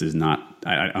defense is not.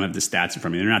 I don't have the stats in front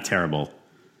of me. They're not terrible.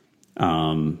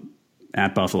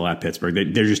 At Buffalo, at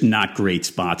Pittsburgh, they're just not great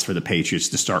spots for the Patriots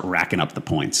to start racking up the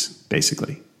points,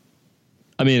 basically.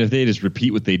 I mean, if they just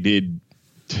repeat what they did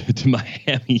to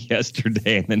Miami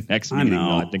yesterday in the next meeting,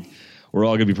 I think we're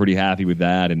all going to be pretty happy with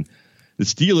that. And the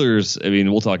Steelers, I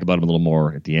mean, we'll talk about them a little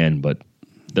more at the end, but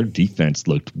their defense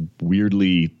looked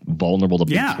weirdly vulnerable to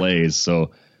big plays.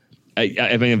 So,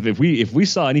 I mean, if we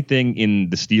saw anything in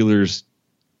the Steelers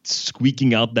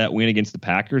squeaking out that win against the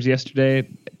Packers yesterday,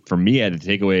 for me, the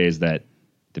takeaway is that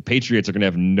the Patriots are going to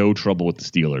have no trouble with the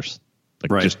Steelers.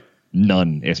 Just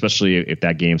none, especially if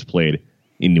that game's played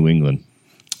in New England.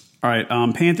 All right,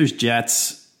 Panthers,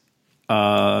 Jets.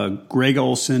 Greg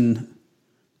Olsen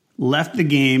left the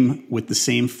game with the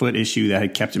same foot issue that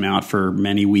had kept him out for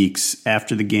many weeks.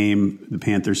 After the game, the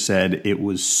Panthers said it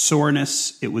was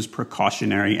soreness, it was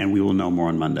precautionary, and we will know more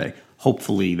on Monday.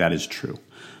 Hopefully that is true.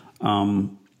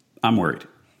 I'm worried.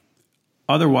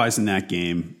 Otherwise, in that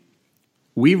game,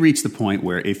 we reached the point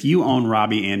where if you own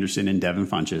Robbie Anderson and Devin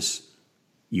Funchess,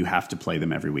 you have to play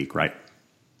them every week, right?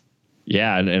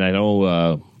 Yeah, and I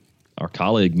know our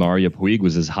colleague Mario Puig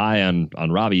was as high on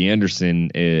Robbie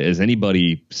Anderson as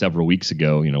anybody several weeks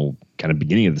ago, kind of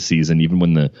beginning of the season, even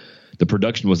when the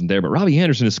production wasn't there. But Robbie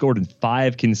Anderson has scored in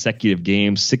 5 consecutive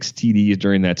games, 6 TDs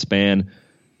during that span,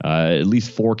 at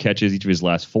least 4 catches each of his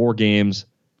last 4 games,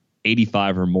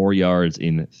 85 or more yards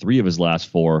in 3 of his last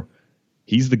 4.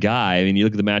 He's the guy. I mean, you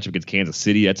look at the matchup against Kansas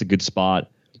City, that's a good spot.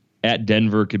 At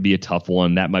Denver could be a tough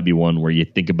one. That might be one where you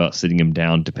think about sitting him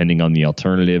down depending on the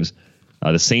alternatives.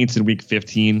 The Saints in week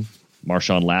 15,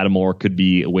 Marshawn Lattimore could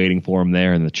be waiting for him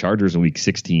there, and the Chargers in week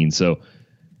 16. So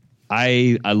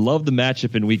I love the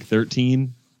matchup in week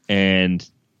 13, and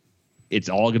it's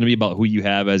all going to be about who you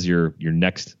have as your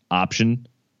next option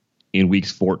in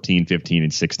weeks 14, 15,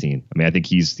 and 16. I mean, I think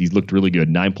he's looked really good.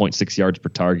 9.6 yards per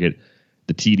target,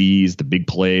 the TDs, the big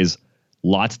plays,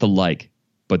 lots to like.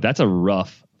 But that's a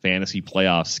rough fantasy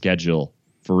playoff schedule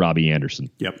for Robbie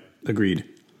Anderson. Yep, agreed.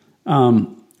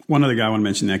 One other guy I want to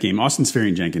mention in that game, Austin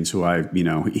Seferian-Jenkins,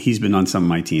 who he's been on some of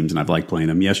my teams and I've liked playing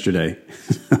him. Yesterday,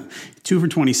 2 for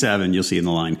 27, you'll see in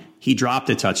the line. He dropped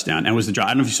a touchdown. And it was the drop. I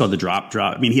don't know if you saw the drop.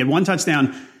 I mean, he had one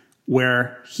touchdown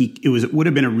where it would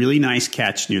have been a really nice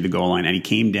catch near the goal line, and he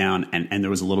came down and there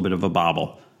was a little bit of a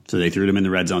bobble. So they threw him in the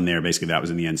red zone there. Basically, that was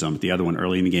in the end zone. But the other one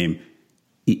early in the game,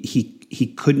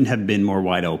 he couldn't have been more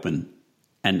wide open.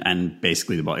 And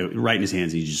basically the ball right in his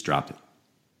hands, and he just dropped it.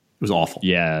 It was awful.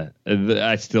 Yeah.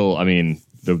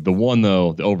 The one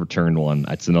though, the overturned one,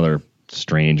 that's another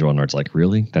strange one where it's like,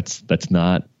 really? That's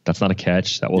not a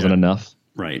catch. That wasn't enough.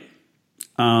 Right.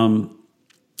 All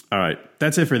right.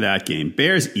 That's it for that game.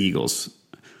 Bears Eagles.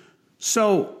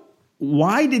 So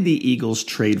why did the Eagles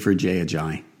trade for Jay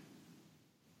Ajayi?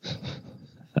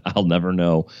 I'll never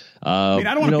know. I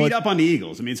don't want to beat up on the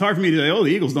Eagles. I mean, it's hard for me to say, the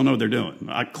Eagles don't know what they're doing.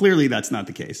 Clearly that's not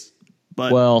the case.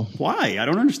 But why? I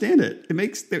don't understand it. It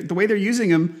makes the way they're using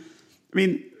him. I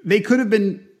mean, they could have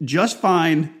been just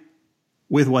fine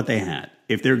with what they had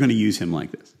if they're going to use him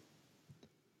like this.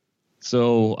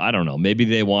 So I don't know. Maybe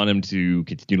they want him to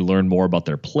continue to learn more about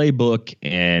their playbook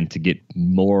and to get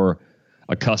more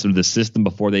accustomed to the system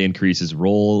before they increase his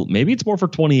role. Maybe it's more for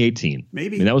 2018.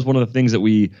 Maybe. I mean, that was one of the things that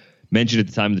we mentioned at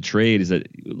the time of the trade is that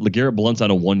LeGarrette Blount's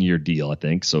on a 1-year deal, I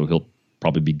think. So he'll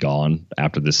probably be gone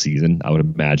after this season, I would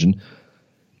imagine.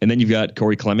 And then you've got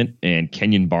Corey Clement and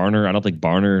Kenyon Barner. I don't think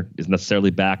Barner is necessarily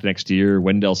back next year.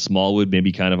 Wendell Smallwood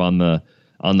maybe kind of on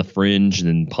the fringe, and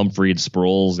then Pumphrey and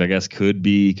Sproles, I guess, could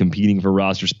be competing for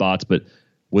roster spots. But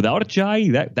without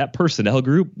Ajayi, that personnel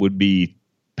group would be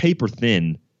paper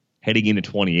thin heading into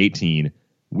 2018.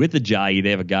 With Ajayi,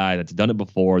 they have a guy that's done it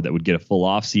before that would get a full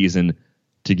offseason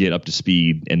to get up to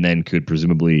speed and then could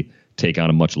presumably take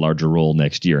on a much larger role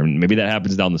next year. And maybe that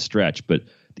happens down the stretch, but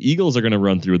the Eagles are going to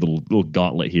run through the little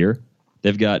gauntlet here.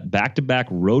 They've got back-to-back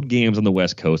road games on the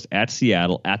West Coast at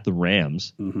Seattle, at the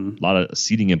Rams. Mm-hmm. A lot of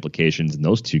seeding implications in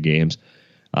those two games.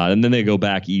 And then they go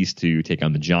back east to take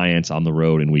on the Giants on the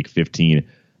road in Week 15.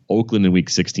 Oakland in Week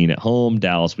 16 at home.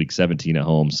 Dallas Week 17 at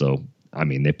home. So, I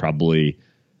mean, they probably,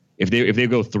 if they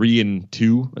go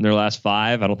 3-2 in their last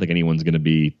 5, I don't think anyone's going to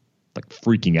be like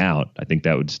freaking out. I think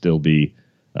that would still be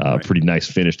a pretty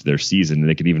nice finish to their season. And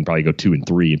they could even probably go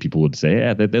 2-3, and people would say,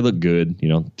 yeah, they look good.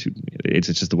 It's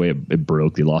just the way it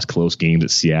broke. They lost close games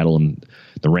at Seattle and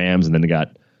the Rams, and then they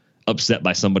got upset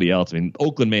by somebody else. I mean,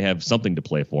 Oakland may have something to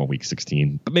play for in Week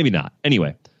 16, but maybe not.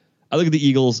 Anyway, I look at the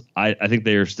Eagles. I think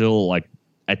they are still, like,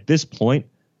 at this point,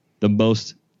 the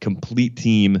most complete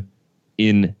team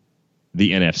in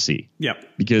the NFC.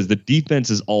 Yep. Because the defense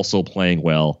is also playing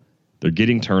well. They're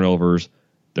getting turnovers.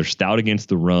 They're stout against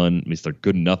the run. At least they're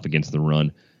good enough against the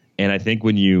run. And I think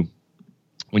when you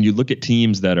look at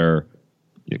teams that are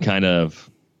kind of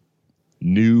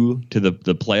new to the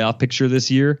playoff picture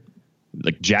this year,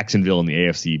 like Jacksonville in the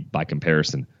AFC by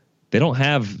comparison, they don't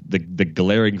have the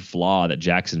glaring flaw that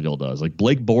Jacksonville does. Like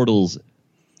Blake Bortles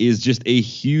is just a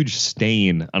huge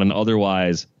stain on an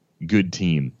otherwise good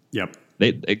team. Yep.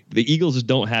 The Eagles just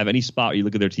don't have any spot where you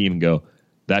look at their team and go,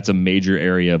 that's a major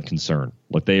area of concern.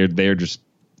 Like they are just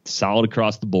solid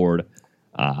across the board.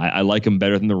 I like them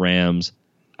better than the Rams.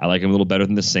 I like them a little better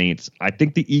than the Saints. I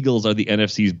think the Eagles are the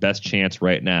NFC's best chance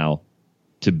right now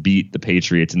to beat the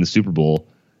Patriots in the Super Bowl.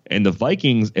 And the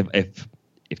Vikings,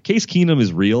 if Case Keenum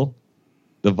is real,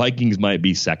 the Vikings might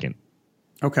be second.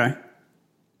 Okay.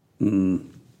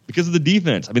 Because of the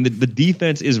defense. I mean, the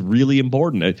defense is really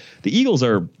important. The Eagles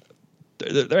they're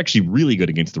actually really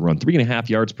good against the run. 3.5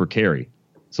 yards per carry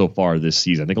so far this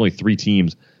season. I think only 3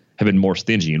 teams have been more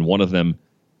stingy, and one of them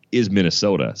is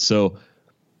Minnesota. So,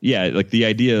 yeah, like the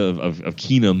idea of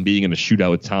Keenum being in a shootout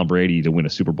with Tom Brady to win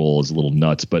a Super Bowl is a little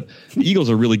nuts. But the Eagles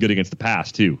are really good against the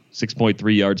pass, too.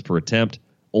 6.3 yards per attempt.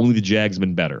 Only the Jags have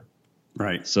been better.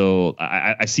 Right. So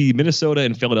I see Minnesota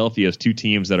and Philadelphia as 2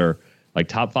 teams that are like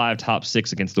top 5, top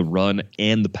 6 against the run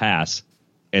and the pass,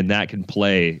 and that can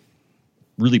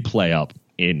really play up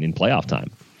in playoff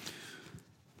time.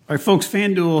 All right, folks,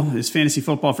 FanDuel is fantasy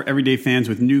football for everyday fans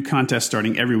with new contests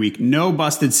starting every week. No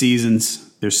busted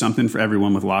seasons. There's something for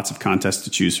everyone with lots of contests to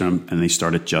choose from, and they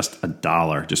start at just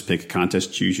 $1. Just pick a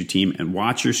contest, choose your team, and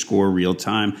watch your score real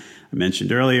time. I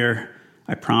mentioned earlier,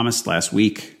 I promised last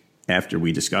week after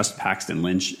we discussed Paxton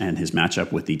Lynch and his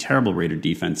matchup with the terrible Raider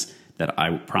defense that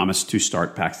I promised to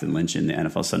start Paxton Lynch in the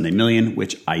NFL Sunday Million,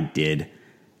 which I did.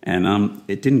 And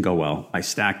it didn't go well. I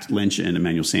stacked Lynch and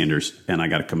Emmanuel Sanders, and I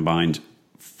got a combined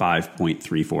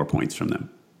 5.34 points from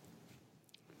them.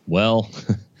 Well,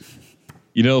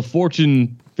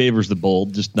 fortune favors the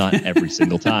bold, just not every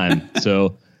single time.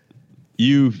 So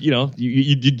you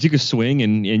took a swing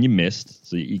and you missed.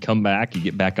 So you come back, you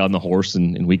get back on the horse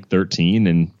in week 13,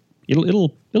 and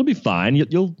it'll be fine.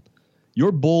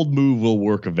 Your bold move will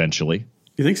work eventually.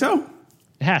 You think so?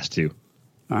 It has to.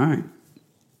 All right.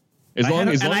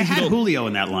 I had Julio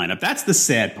in that lineup. That's the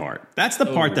sad part. That's the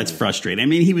part that's frustrating. I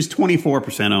mean, he was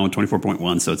 24% owned,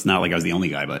 24.1, so it's not like I was the only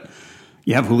guy, but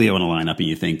you have Julio in a lineup and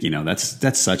you think,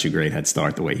 that's such a great head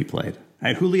start the way he played. I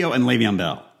had Julio and Le'Veon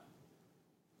Bell.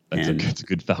 That's a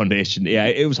good foundation. Yeah,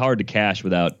 it was hard to cash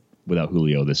without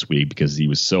Julio this week because he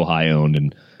was so high owned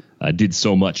and did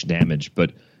so much damage.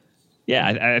 But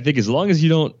yeah, I think as long as you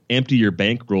don't empty your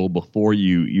bankroll before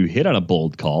you hit on a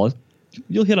bold call,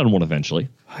 you'll hit on one eventually.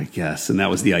 I guess, and that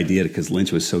was the idea because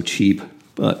Lynch was so cheap.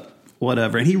 But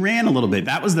whatever, and he ran a little bit.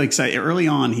 That was the exciting. Early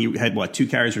on, he had 2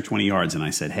 carries for 20 yards, and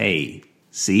I said, "Hey,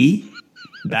 see,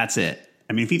 that's it."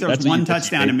 I mean, if he throws one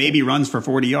touchdown and maybe runs for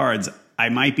 40 yards, I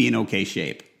might be in okay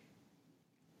shape.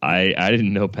 I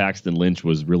didn't know Paxton Lynch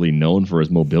was really known for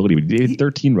his mobility. He had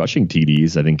 13 rushing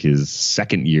TDs, I think, his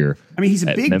second year. I mean, he's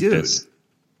a big Memphis. Dude,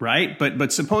 right?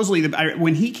 But supposedly,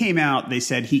 when he came out, they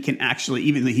said he can actually,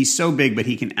 even though he's so big, but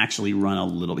he can actually run a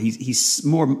little bit. He's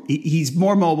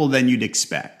more mobile than you'd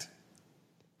expect.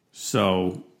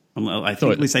 So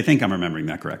at least I think I'm remembering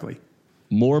that correctly.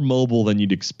 More mobile than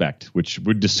you'd expect, which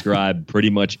would describe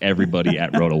pretty much everybody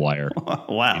at RotoWire.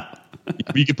 Wow.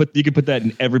 You could put that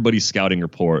in everybody's scouting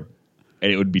report,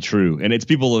 and it would be true. And it's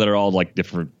people that are all like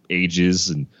different ages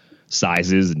and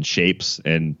sizes and shapes,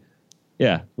 and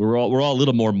yeah, we're all a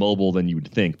little more mobile than you would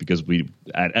think because we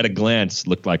at a glance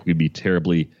looked like we'd be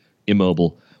terribly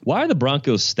immobile. Why are the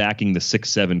Broncos stacking the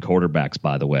 6'7" quarterbacks,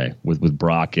 by the way, with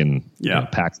Brock and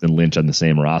Paxton Lynch on the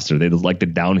same roster? They like the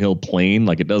downhill plane,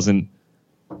 like it doesn't.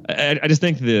 I just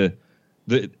think the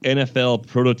NFL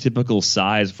prototypical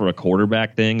size for a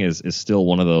quarterback thing is still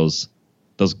one of those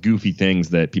goofy things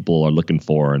that people are looking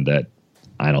for, and that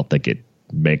I don't think it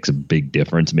makes a big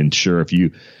difference. I mean, sure, if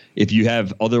you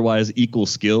have otherwise equal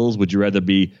skills, would you rather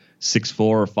be 6'4"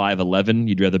 or 5'11"?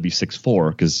 You'd rather be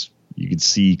 6'4" because you could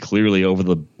see clearly over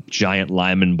the giant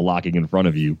lineman blocking in front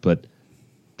of you. But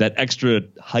that extra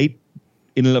height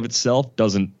in and of itself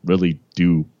doesn't really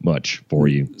do much for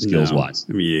you skills wise.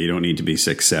 I mean, you don't need to be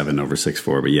 6'7" over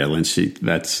 6'4", but yeah, Lynch,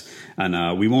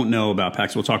 and we won't know about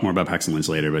Paxton. We'll talk more about Paxton Lynch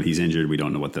later, but he's injured. We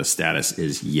don't know what the status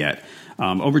is yet.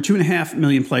 Over 2.5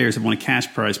 million players have won a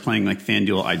cash prize playing like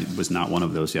FanDuel. I was not one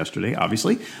of those yesterday,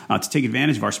 obviously. To take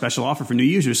advantage of our special offer for new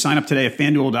users, sign up today at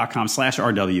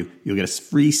FanDuel.com/RW. You'll get a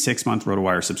free 6-month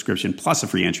RotoWire subscription plus a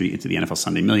free entry into the NFL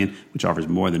Sunday Million, which offers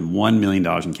more than $1 million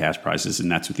in cash prizes,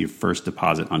 and that's with your first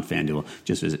deposit on FanDuel.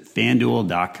 Just visit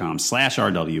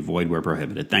FanDuel.com/RW. Void where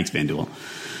prohibited. Thanks, FanDuel. All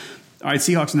right,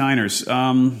 Seahawks-Niners.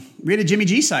 We had a Jimmy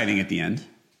G sighting at the end.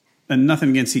 And nothing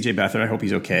against CJ Beathard. I hope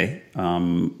he's okay.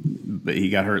 But he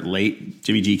got hurt late.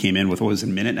 Jimmy G came in with, a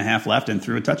minute and a half left and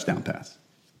threw a touchdown pass.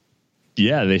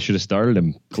 Yeah, they should have started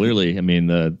him, clearly. I mean,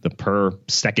 the per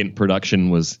second production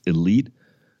was elite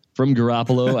from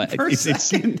Garoppolo.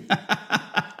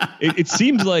 It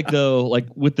seems like, though, like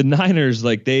with the Niners,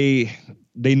 like they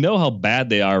know how bad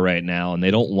they are right now, and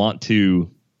they don't want to,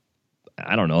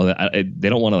 I don't know, they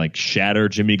don't want to like shatter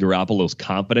Jimmy Garoppolo's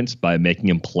confidence by making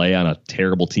him play on a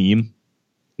terrible team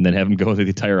and then have him go through the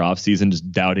entire offseason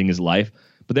just doubting his life.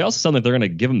 But they also sound like they're going to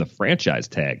give him the franchise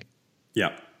tag.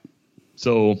 Yeah.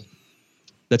 So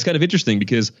that's kind of interesting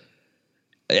because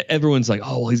everyone's like,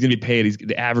 oh, well, he's going to be paid. He's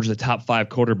the average of the top 5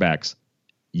 quarterbacks.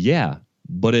 Yeah.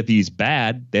 But if he's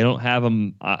bad, they don't have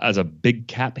him as a big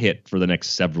cap hit for the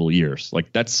next several years. Like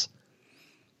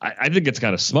I think it's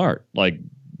kind of smart. Like,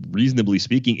 reasonably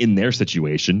speaking, in their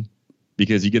situation,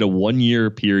 because you get a 1-year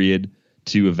period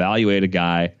to evaluate a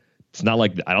guy. It's not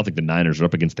like, I don't think the Niners are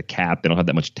up against the cap. They don't have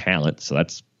that much talent, so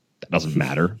that doesn't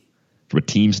matter from a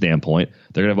team standpoint.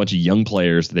 They're gonna have a bunch of young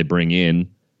players that they bring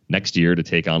in next year to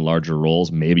take on larger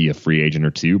roles, maybe a free agent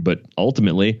or two, but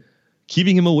ultimately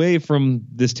keeping him away from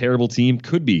this terrible team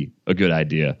could be a good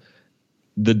idea.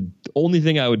 The only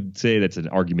thing I would say that's an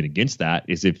argument against that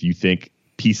is if you think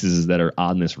pieces that are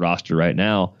on this roster right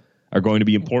now are going to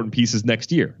be important pieces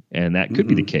next year. And that could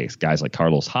be the case. Guys like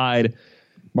Carlos Hyde,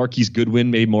 Marquise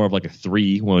Goodwin, maybe more of like a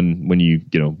 3 when you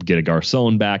get a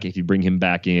Garcon back, if you bring him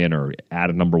back in or add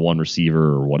a number 1 receiver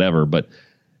or whatever. But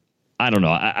I don't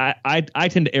know. I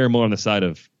tend to err more on the side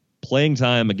of playing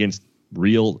time against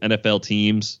real NFL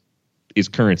teams is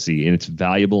currency and it's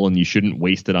valuable, and you shouldn't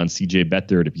waste it on CJ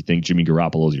Beathard if you think Jimmy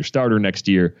Garoppolo is your starter next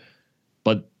year.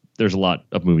 But there's a lot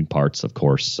of moving parts, of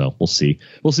course, so we'll see.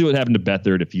 We'll see what happened to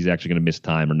Beathard, if he's actually going to miss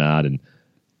time or not. And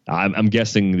I'm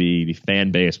guessing the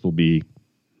fan base will be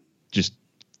just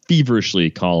feverishly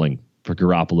calling for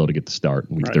Garoppolo to get the start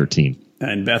in week 13.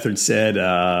 And Beathard said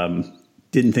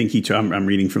Didn't think he. I'm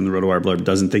reading from the RotoWire blurb.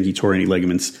 Doesn't think he tore any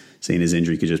ligaments. Saying his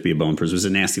injury could just be a bone bruise. It was a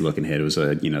nasty looking hit. It was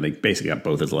they basically got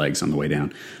both his legs on the way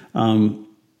down.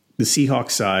 The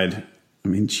Seahawks side, I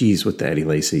mean, geez, with the Eddie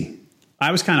Lacy,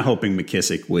 I was kind of hoping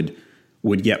McKissick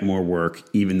would get more work,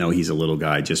 even though he's a little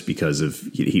guy, just because of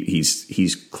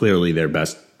he's clearly their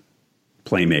best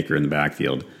playmaker in the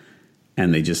backfield,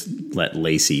 and they just let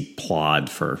Lacy plod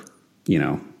for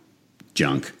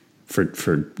junk.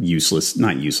 For useless,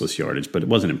 not useless yardage, but it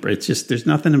wasn't. It's just there's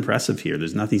nothing impressive here.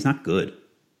 There's nothing. He's not good.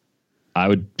 I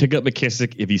would pick up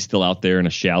McKissick if he's still out there in a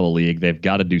shallow league. They've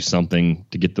got to do something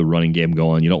to get the running game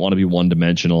going. You don't want to be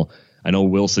one-dimensional. I know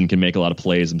Wilson can make a lot of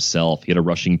plays himself. He had a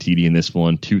rushing TD in this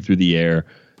one, 2 through the air,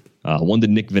 1 to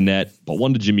Nick Vannett, but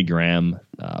 1 to Jimmy Graham.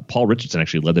 Paul Richardson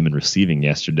actually led them in receiving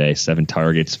yesterday, 7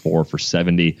 targets, 4 for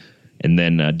 70. And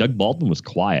then Doug Baldwin was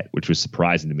quiet, which was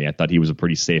surprising to me. I thought he was a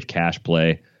pretty safe cash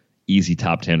play. Easy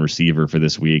top 10 receiver for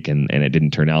this week, and it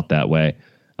didn't turn out that way.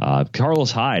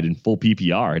 Carlos Hyde in full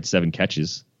PPR had 7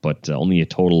 catches, but only a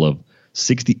total of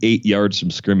 68 yards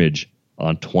from scrimmage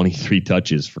on 23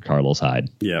 touches for Carlos Hyde.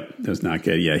 Yep, that was not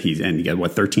good. Yeah, he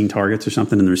got 13 targets or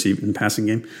something in the passing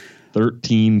game.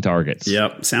 13 targets.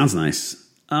 Yep, sounds nice.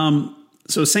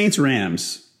 So Saints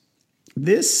Rams,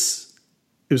 it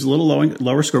was a little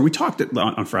lower score. We talked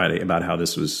on Friday about how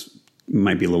this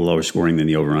might be a little lower scoring than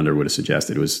the over-under would have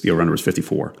suggested. The over-under was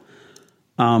 54.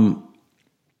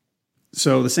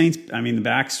 So the Saints, the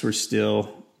backs were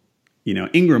still,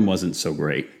 Ingram wasn't so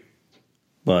great,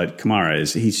 but Kamara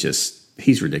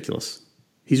he's ridiculous.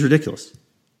 He's ridiculous.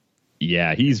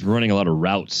 Yeah, he's running a lot of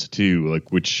routes too,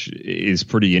 which is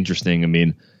pretty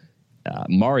interesting.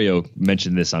 Mario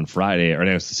mentioned this on Friday, or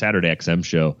it was the Saturday XM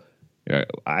show.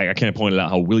 I kind of pointed out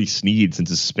how Willie Snead, since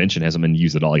his suspension, hasn't been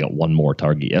used at all. He got 1 more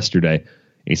target yesterday. And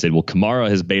he said, well, Kamara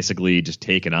has basically just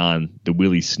taken on the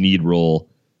Willie Snead role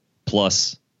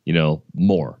plus,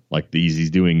 more. Like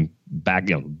he's doing back,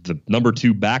 the number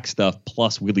 2 back stuff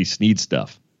plus Willie Snead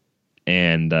stuff.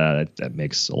 And that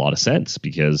makes a lot of sense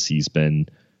because he's been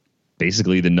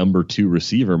basically the number 2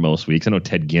 receiver most weeks. I know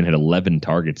Ted Ginn had 11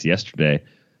 targets yesterday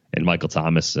and Michael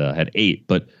Thomas had 8.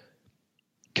 But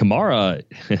Kamara...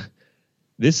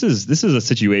 This is a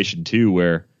situation too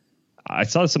where I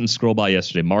saw something scroll by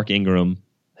yesterday. Mark Ingram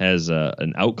has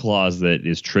an out clause that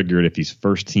is triggered if he's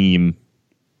first team.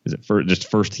 Is it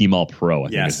first team All Pro? I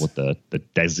think is what the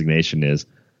designation is.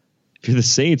 If you're the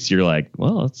Saints, you're like,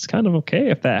 well, it's kind of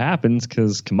okay if that happens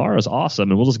because Kamara's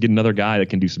awesome and we'll just get another guy that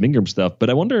can do some Ingram stuff.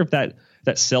 But I wonder if that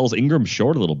sells Ingram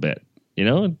short a little bit.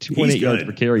 2.8 yards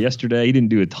per carry yesterday. He didn't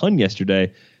do a ton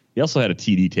yesterday. He also had a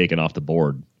TD taken off the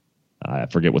board. I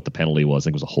forget what the penalty was. I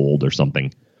think it was a hold or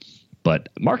something. But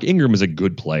Mark Ingram is a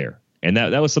good player. And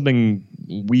that was something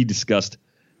we discussed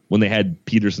when they had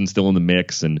Peterson still in the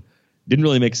mix. And didn't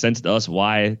really make sense to us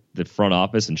why the front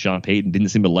office and Sean Payton didn't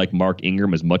seem to like Mark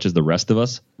Ingram as much as the rest of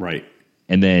us. Right.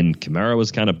 And then Kamara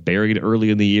was kind of buried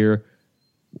early in the year.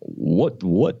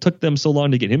 What took them so long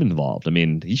to get him involved?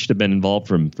 He should have been involved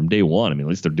from day one. At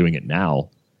least they're doing it now.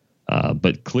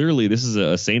 But clearly, this is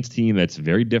a Saints team that's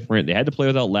very different. They had to play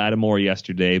without Lattimore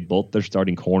yesterday. Both their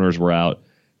starting corners were out.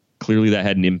 Clearly, that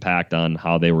had an impact on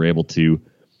how they were able to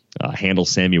handle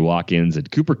Sammy Watkins and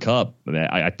Cooper Kupp.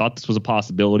 I thought this was a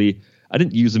possibility. I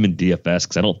didn't use him in DFS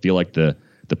because I don't feel like the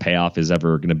payoff is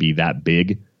ever going to be that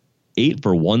big. 8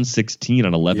 for 116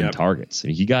 on 11 targets.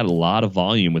 He got a lot of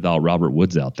volume without Robert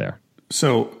Woods out there.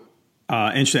 So,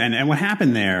 interesting. And what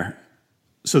happened there?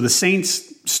 So the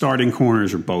Saints starting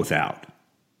corners are both out.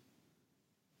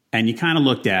 And you kind of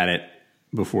looked at it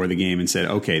before the game and said,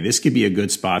 okay, this could be a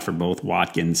good spot for both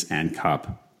Watkins and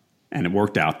Kupp. And it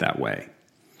worked out that way.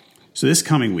 So this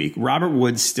coming week, Robert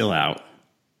Woods still out.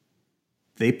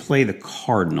 They play the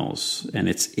Cardinals, and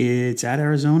it's at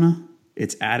Arizona.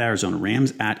 It's at Arizona.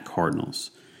 Rams at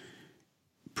Cardinals.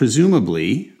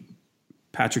 Presumably,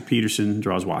 Patrick Peterson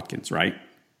draws Watkins, right?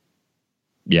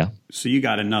 Yeah. So you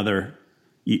got another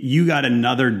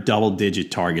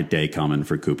double-digit target day coming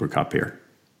for Cooper Kupp here.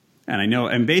 And I know,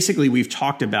 and basically we've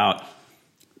talked about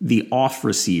the off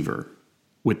receiver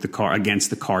with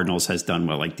against the Cardinals has done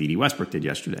well, like Dede Westbrook did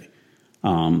yesterday. He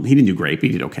didn't do great,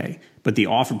 but he did okay. But the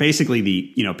offer, basically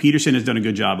Peterson has done a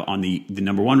good job on the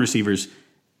number 1 receivers,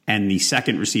 and the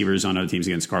second receivers on other teams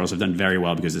against Cardinals have done very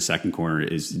well because the second corner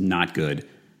is not good.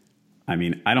 I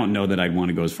don't know that I'd want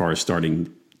to go as far as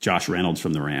starting Josh Reynolds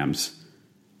from the Rams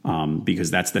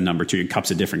because that's the number 2. Kupp's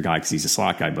a different guy because he's a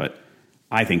slot guy, but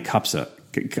I think Kupp's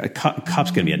going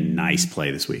to be a nice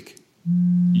play this week.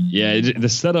 Yeah, the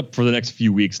setup for the next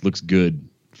few weeks looks good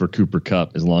for Cooper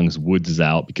Kupp as long as Woods is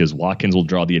out because Watkins will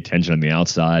draw the attention on the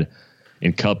outside.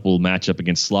 and Kupp will match up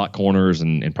against slot corners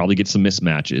and probably get some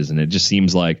mismatches. And it just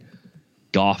seems like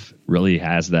Goff really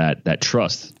has that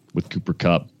trust with Cooper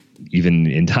Kupp, even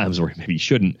in times where maybe he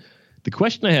shouldn't. The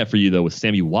question I have for you, though, with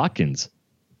Sammy Watkins,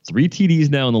 3 TDs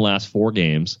now in the last 4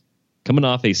 games, coming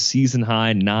off a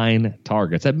season-high 9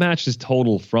 targets. That matches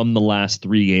total from the last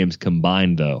 3 games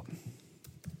combined, though.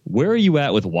 Where are you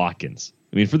at with Watkins?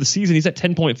 I mean, for the season, he's at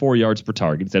 10.4 yards per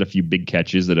target. He's had a few big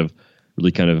catches that have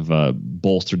really kind of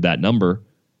bolstered that number.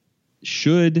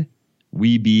 Should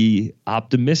we be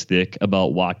optimistic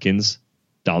about Watkins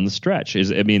down the stretch?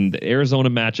 The Arizona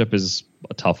matchup is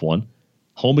a tough one.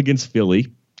 Home against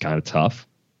Philly, kind of tough.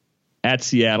 At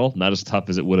Seattle, not as tough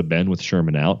as it would have been with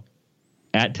Sherman out.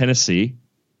 At Tennessee,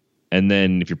 and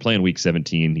then if you're playing Week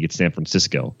 17, he gets San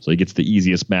Francisco. So he gets the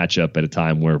easiest matchup at a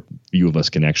time where few of us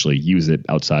can actually use it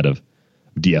outside of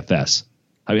DFS.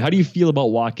 I mean, how do you feel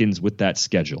about Watkins with that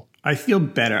schedule? I feel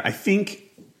better. I think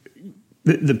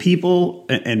the people,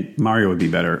 and Mario would be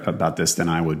better about this than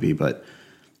I would be, but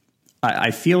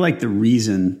I feel like the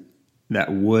reason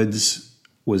that Woods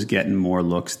was getting more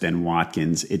looks than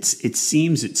Watkins, it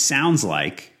sounds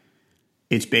like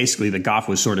it's basically that Goff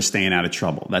was sort of staying out of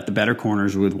trouble, that the better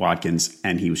corners were with Watkins,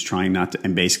 and he was trying not to,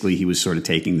 and basically he was sort of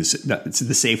taking the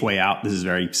safe way out. This is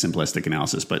very simplistic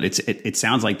analysis, but it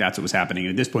sounds like that's what was happening.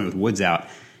 And at this point with Woods out,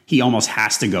 he almost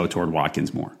has to go toward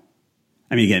Watkins more.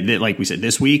 I mean, again, like we said,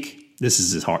 this week, this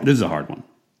is a hard one.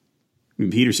 I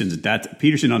mean,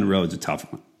 Peterson on the road is a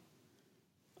tough one.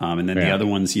 And then the other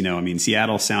ones,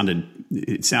 Seattle sounded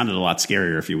a lot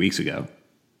scarier a few weeks ago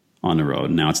on the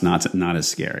road. Now it's not as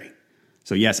scary.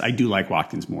 So, yes, I do like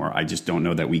Watkins more. I just don't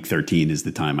know that Week 13 is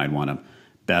the time I'd want to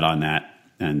bet on that.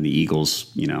 And the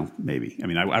Eagles, maybe. I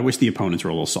mean, I wish the opponents were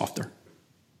a little softer.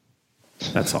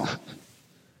 That's all.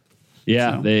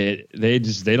 Yeah, so.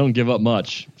 They don't give up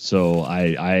much. So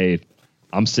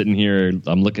I'm sitting here,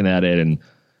 I'm looking at it, and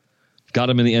got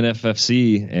him in the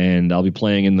NFFC, and I'll be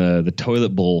playing in the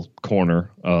toilet bowl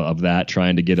corner of that,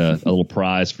 trying to get a little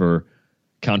prize for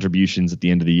contributions at the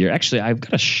end of the year. Actually, I've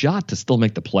got a shot to still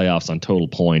make the playoffs on total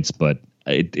points, but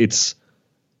it's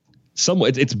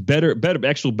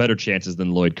better chances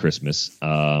than Lloyd Christmas,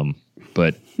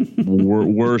 but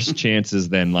worse chances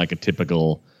than like a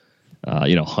typical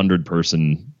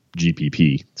 100-person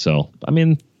GPP. So I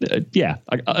mean,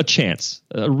 a chance,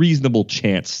 a reasonable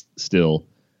chance still,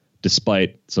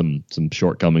 despite some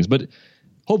shortcomings. But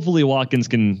hopefully Watkins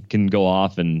can go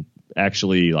off and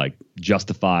actually like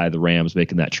justify the Rams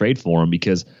making that trade for him,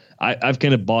 because I've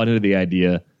kind of bought into the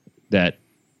idea that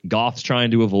Goff's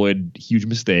trying to avoid huge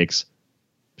mistakes.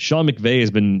 Sean McVay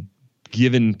has been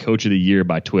given Coach of the Year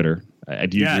by Twitter.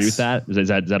 Do you agree with that? Is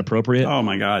that appropriate? Oh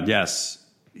my God, yes.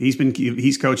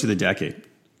 He's Coach of the Decade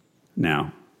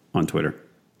now on Twitter.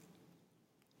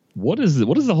 What does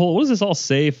this all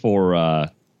say for? I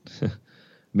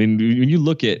mean, when you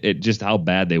look at just how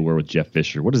bad they were with Jeff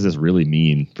Fisher, what does this really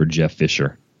mean for Jeff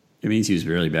Fisher? It means he was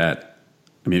really bad.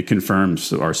 I mean, it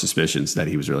confirms our suspicions that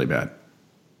he was really bad,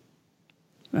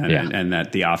 and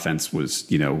that the offense was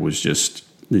just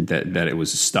that it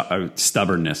was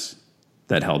stubbornness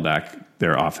that held back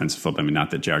their offensive football. I mean,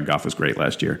 not that Jared Goff was great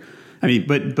last year. I mean,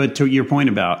 but to your point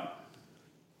about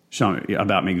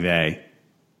McVay, I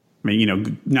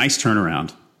mean, nice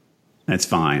turnaround. That's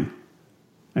fine.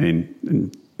 I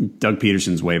mean, Doug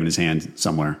Peterson's waving his hand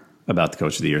somewhere about the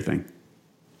Coach of the Year thing.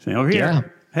 Saying, over here. Yeah.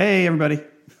 Hey, everybody.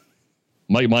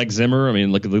 Mike Zimmer, I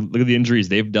mean, look at the injuries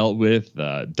they've dealt with.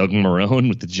 Doug Marrone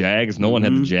with the Jags. No one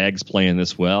had the Jags playing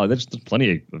this well. There's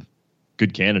plenty of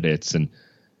good candidates. And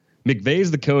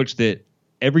McVay's the coach that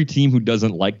every team who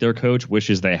doesn't like their coach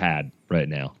wishes they had right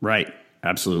now. Right.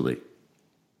 Absolutely.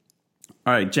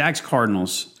 All right, Jags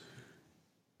Cardinals.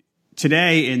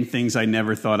 Today, in things I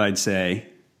never thought I'd say,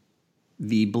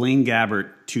 the Blaine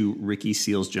Gabbert to Ricky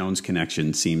Seals-Jones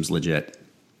connection seems legit.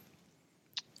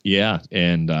 Yeah,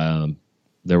 and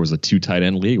there was a 2 tight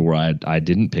end league where I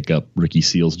didn't pick up Ricky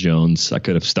Seals-Jones. I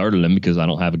could have started him because I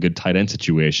don't have a good tight end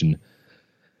situation.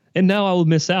 And now I will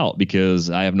miss out because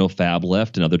I have no fab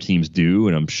left and other teams do,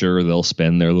 and I'm sure they'll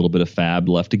spend their little bit of fab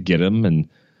left to get him. And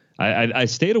I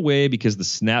stayed away because the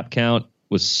snap count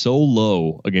was so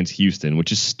low against Houston,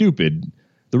 which is stupid.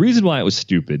 The reason why it was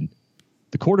stupid,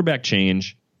 the quarterback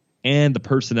change and the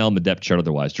personnel in the depth chart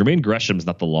otherwise. Jermaine Gresham's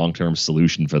not the long-term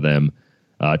solution for them.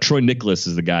 Troy Nicholas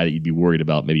is the guy that you'd be worried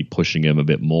about maybe pushing him a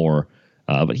bit more.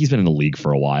 But he's been in the league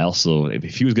for a while, so if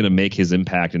he was going to make his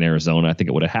impact in Arizona, I think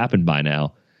it would have happened by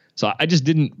now. So I just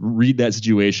didn't read that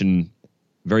situation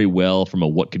very well from a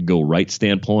what could go right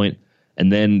standpoint.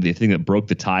 And then the thing that broke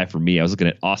the tie for me, I was looking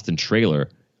at Austin Traylor,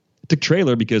 took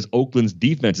trailer because Oakland's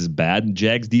defense is bad and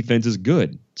Jags defense is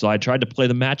good. So I tried to play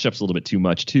the matchups a little bit too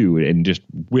much too and just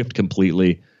whiffed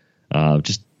completely.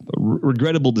 Just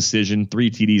regrettable decision.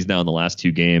 3 TDs now in the last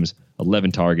 2 games,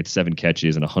 11 targets, 7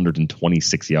 catches, and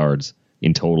 126 yards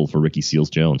in total for Ricky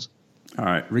Seals-Jones. All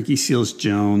right, Ricky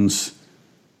Seals-Jones.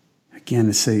 Again,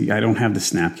 to say I don't have the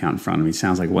snap count in front of me.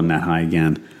 Sounds like it wasn't that high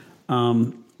again.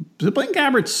 But Blaine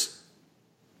Gabbert's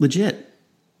legit.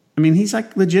 I mean, he's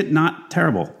like legit not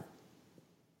terrible.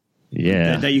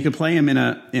 Yeah, that you could play him in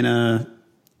a 2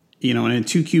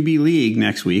 QB league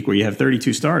next week where you have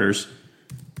 32 starters.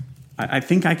 I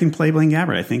think I can play Blaine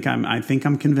Gabbert. I think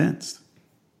I'm convinced.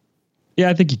 Yeah,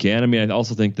 I think you can. I mean, I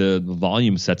also think the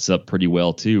volume sets up pretty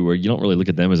well too, where you don't really look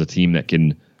at them as a team that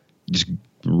can just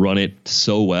run it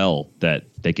so well that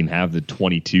they can have the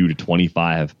 22 to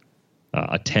 25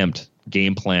 attempt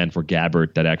game plan for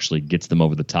Gabbert that actually gets them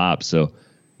over the top. So,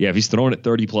 yeah, if he's throwing it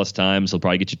 30 plus times, he'll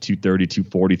probably get you 230,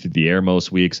 240 through the air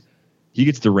most weeks. He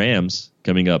gets the Rams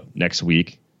coming up next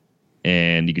week,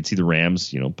 and you can see the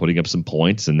Rams, putting up some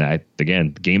points. And that,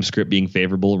 again, game script being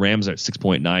favorable. Rams are at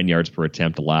 6.9 yards per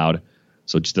attempt allowed,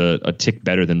 so just a tick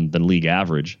better than league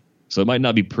average. So it might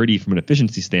not be pretty from an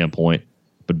efficiency standpoint,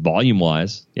 but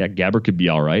volume-wise, yeah, Gabbert could be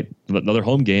all right. Another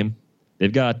home game.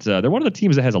 They've got they're one of the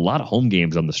teams that has a lot of home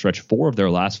games on the stretch. 4 of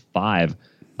their last 5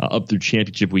 up through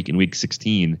championship week in week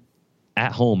 16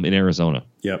 at home in Arizona.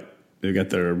 Yep. They've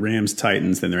got the Rams,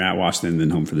 Titans, then they're at Washington,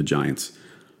 then home for the Giants.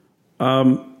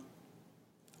 All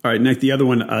right, Nick, the other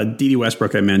one, Dede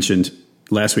Westbrook I mentioned.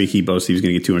 Last week he boasted he was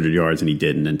going to get 200 yards, and he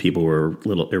didn't, and people were a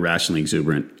little irrationally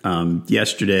exuberant.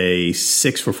 Yesterday,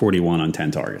 6 for 41 on 10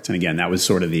 targets. And again, that was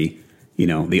sort of the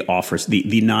offers,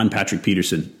 the non-Patrick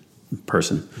Peterson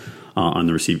person on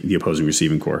the opposing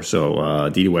receiving core. So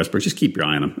Dede Westbrook, just keep your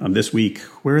eye on him. This week,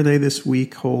 where are they this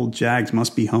week? Jags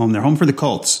must be home. They're home for the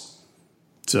Colts.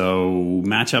 So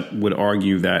matchup would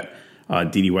argue that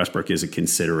Dede Westbrook is a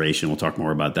consideration. We'll talk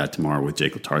more about that tomorrow with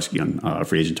Jake Letarski on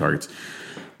free agent targets.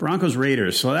 Broncos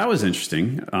Raiders. So that was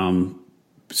interesting.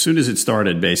 As soon as it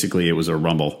started, basically it was a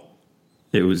rumble.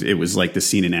 It was like the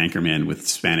scene in Anchorman with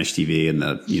Spanish TV and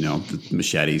the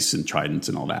machetes and tridents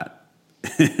and all that.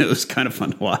 It was kind of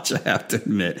fun to watch, I have to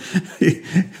admit.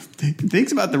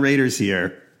 Things about the Raiders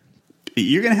here,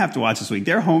 you're going to have to watch this week.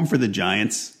 They're home for the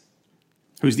Giants,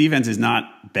 whose defense is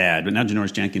not bad, but now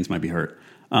Janoris Jenkins might be hurt.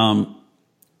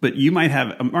 But you might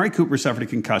have Amari Cooper suffered a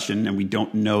concussion, and we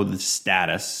don't know the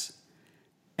status.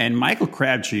 And Michael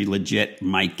Crabtree legit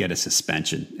might get a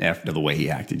suspension after the way he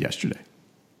acted yesterday.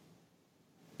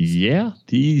 Yeah,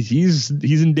 he's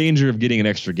in danger of getting an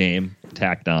extra game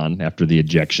tacked on after the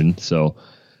ejection. So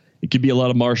it could be a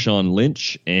lot of Marshawn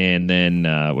Lynch, and then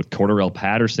with Cordarrelle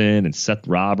Patterson and Seth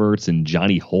Roberts and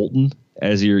Johnny Holton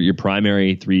as your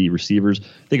primary 3 receivers.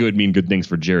 I think it would mean good things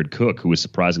for Jared Cook, who was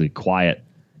surprisingly quiet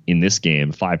in this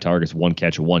game. 5 targets, 1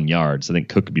 catch, 1 yard. So I think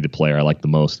Cook could be the player I like the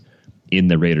most in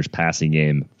the Raiders passing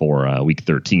game for week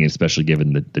 13, especially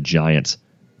given the Giants'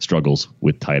 struggles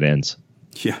with tight ends.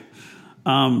 Yeah.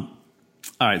 All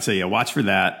right, so yeah, watch for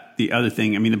that. The other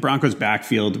thing, I mean, the Broncos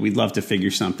backfield, we'd love to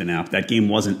figure something out. That game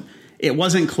wasn't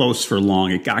close for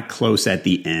long. It got close at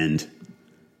the end.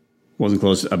 Wasn't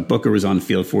close. Booker was on the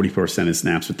field 40% of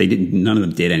snaps, but none of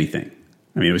them did anything.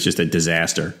 I mean, it was just a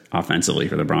disaster offensively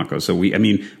for the Broncos. So we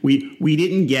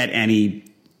didn't get any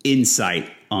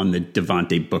insight on the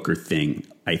Devontae Booker thing,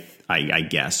 I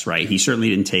guess, right? He certainly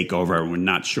didn't take over. We're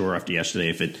not sure after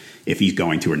yesterday if he's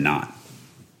going to or not.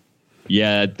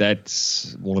 Yeah,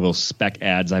 that's one of those spec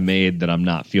ads I made that I'm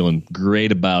not feeling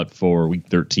great about for week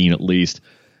 13 at least.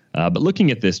 But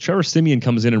looking at this, Trevor Siemian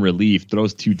comes in relief,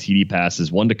 throws 2 TD passes,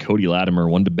 1 to Cody Latimer,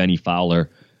 1 to Benny Fowler,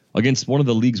 against one of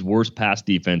the league's worst pass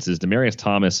defenses. Demaryius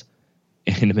Thomas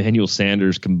and Emmanuel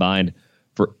Sanders combined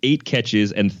for 8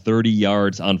 catches and 30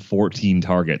 yards on 14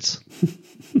 targets.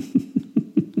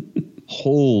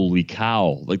 Holy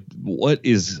cow. Like,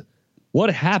 what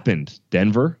happened,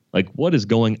 Denver? Like, what is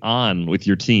going on with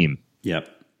your team? Yep.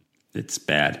 It's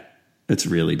bad. It's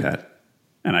really bad.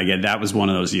 And again, that was one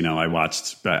of those, I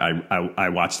watched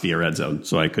via Red Zone,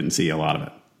 so I couldn't see a lot of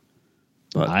it.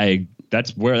 But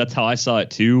that's how I saw it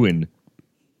too. And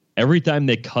every time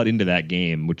they cut into that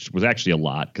game, which was actually a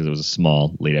lot because it was a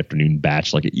small late afternoon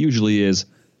batch like it usually is,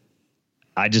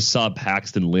 I just saw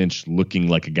Paxton Lynch looking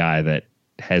like a guy that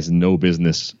has no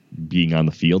business being on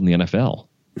the field in the NFL.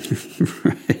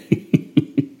 Right.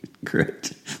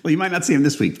 Correct. Well, you might not see him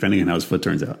this week, depending on how his foot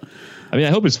turns out. I mean, I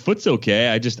hope his foot's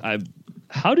okay.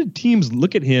 How did teams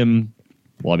look at him?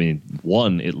 Well, I mean,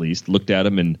 one at least looked at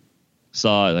him and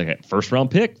saw like a first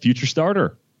round pick, future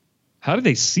starter. How did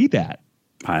they see that?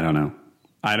 I don't know,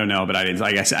 but I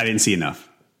didn't see enough.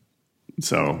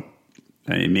 So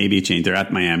maybe a change. They're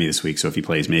at Miami this week, so if he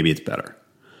plays, maybe it's better.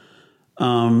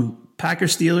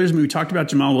 Packers Steelers. I mean, we talked about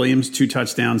Jamal Williams, 2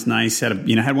 touchdowns, nice.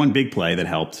 Had one big play that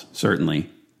helped certainly.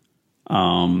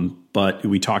 But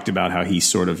we talked about how he's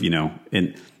sort of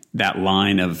in that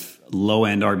line of low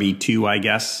end RB2, I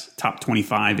guess, top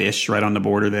 25 ish, right on the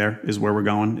border. There is where we're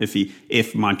going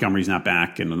if Montgomery's not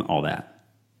back and all that.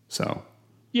 So.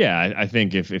 Yeah, I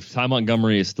think if Ty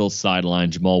Montgomery is still sidelined,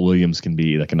 Jamal Williams can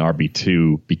be like an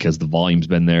RB2 because the volume's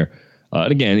been there.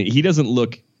 And again, he doesn't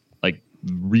look like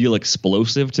real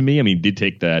explosive to me. I mean, he did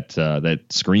take that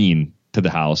screen to the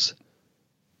house,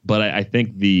 but I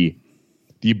think the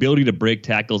ability to break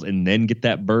tackles and then get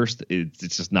that burst,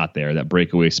 it's just not there. That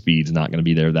breakaway speed's not going to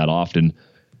be there that often.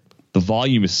 The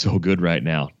volume is so good right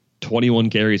now. 21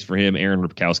 carries for him. Aaron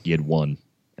Ripkowski had 1.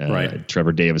 Right.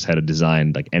 Trevor Davis had a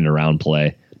designed end around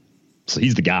play. So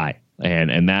he's the guy.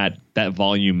 And that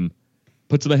volume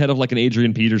puts him ahead of like an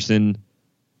Adrian Peterson.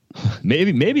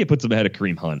 Maybe it puts him ahead of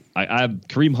Kareem Hunt.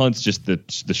 Kareem Hunt's just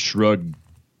the shrug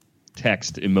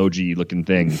text emoji looking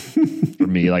thing for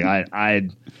me. Like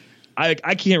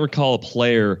I can't recall a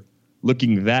player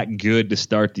looking that good to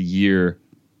start the year,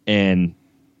 and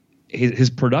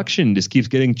his production just keeps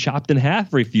getting chopped in half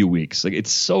every few weeks. Like,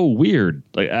 it's so weird.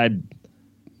 Like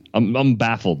I'm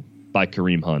baffled by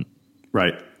Kareem Hunt.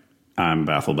 Right. I'm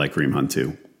baffled by Kareem Hunt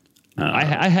too.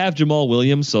 I have Jamal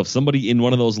Williams, so if somebody in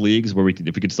one of those leagues where if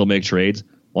we could still make trades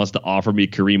wants to offer me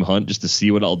Kareem Hunt just to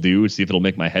see what I'll do, see if it'll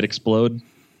make my head explode,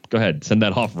 go ahead, send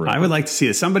that offer. I would like to see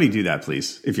it. Somebody do that,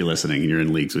 please, if you're listening and you're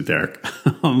in leagues with Derek.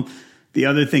 The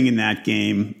other thing in that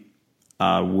game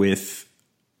with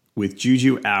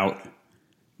Juju out,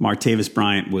 Martavis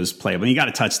Bryant was playable. He got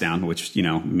a touchdown, which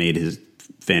made his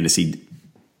fantasy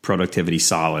productivity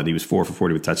solid. He was 4 for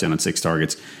 40 with touchdown on 6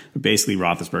 targets. But basically,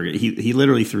 Roethlisberger, he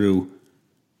literally threw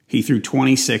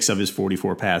 26 of his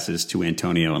 44 passes to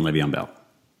Antonio and Le'Veon Bell.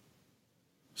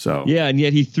 So yeah, and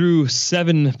yet he threw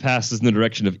 7 passes in the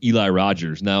direction of Eli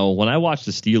Rogers. Now, when I watch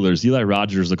the Steelers, Eli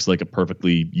Rogers looks like a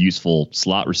perfectly useful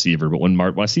slot receiver. But when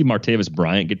I see Martavis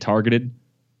Bryant get targeted,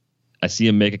 I see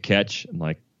him make a catch. I'm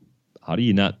like, how do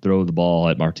you not throw the ball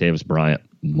at Martavis Bryant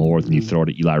more than you throw it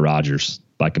at Eli Rogers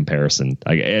by comparison?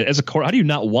 How do you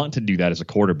not want to do that as a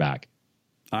quarterback?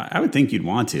 I would think you'd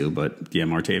want to, but yeah,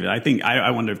 Martavis. I think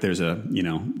I wonder if there's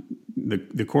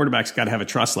the quarterback's got to have a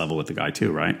trust level with the guy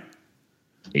too, right?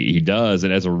 He does,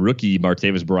 and as a rookie,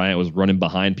 Martavis Bryant was running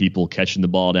behind people, catching the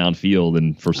ball downfield,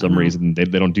 and for some reason they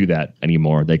don't do that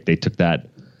anymore. They took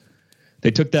that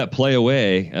play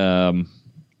away.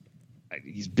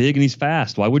 He's big and he's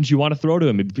fast. Why wouldn't you want to throw to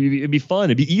him? It'd be fun.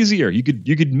 It'd be easier. You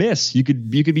could miss. You could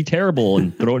be terrible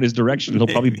and throw it in his direction. He'll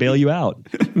probably bail you out.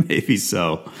 Maybe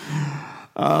so.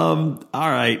 All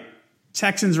right,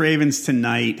 Texans Ravens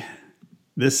tonight.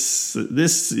 This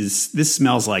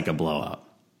smells like a blowout.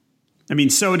 I mean,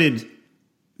 so did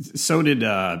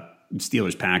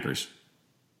Steelers Packers,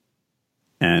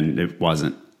 and it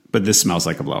wasn't. But this smells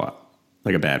like a blowout,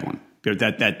 like a bad one.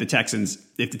 That the Texans,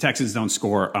 if the Texans don't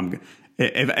score,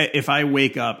 if I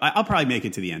wake up, I'll probably make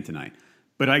it to the end tonight.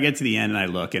 But I get to the end and I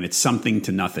look and it's something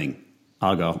to nothing.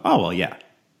 I'll go, oh well, yeah,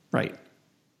 right.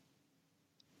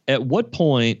 At what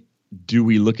point do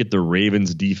we look at the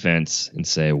Ravens defense and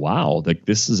say, wow, like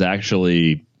this is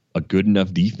actually a good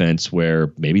enough defense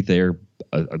where maybe they're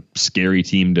a scary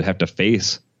team to have to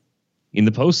face in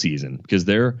the postseason? Because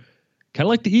they're kind of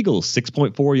like the Eagles,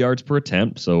 6.4 yards per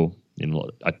attempt. So,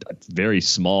 a very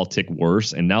small tick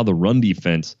worse. And now the run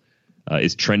defense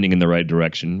is trending in the right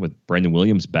direction with Brandon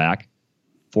Williams back.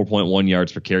 4.1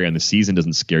 yards per carry on the season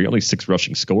doesn't scare you. Only 6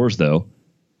 rushing scores, though.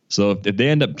 So if they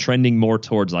end up trending more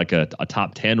towards like a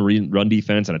top 10 run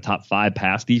defense and a top 5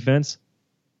 pass defense,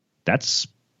 that's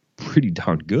pretty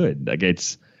darn good. Like,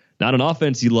 it's not an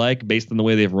offense you like based on the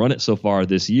way they've run it so far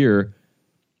this year,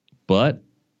 but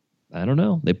I don't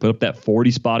know. They put up that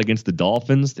 40 spot against the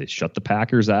Dolphins. They shut the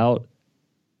Packers out.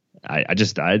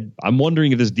 I'm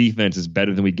wondering if this defense is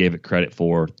better than we gave it credit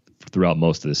for throughout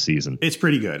most of the season. It's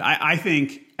pretty good. I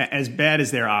think as bad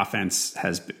as their offense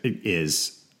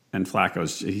is, and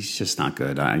he's just not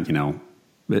good.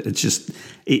 It's just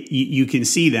you can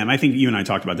see them. I think you and I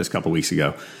talked about this a couple weeks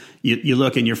ago. You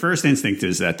look and your first instinct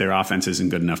is that their offense isn't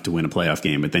good enough to win a playoff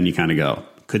game, but then you kind of go,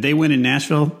 could they win in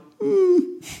Nashville?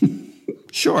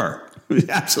 Sure,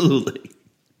 absolutely.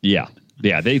 Yeah.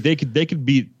 They could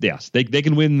beat. Yes, they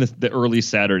can win the early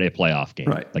Saturday playoff game.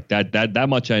 Right, like that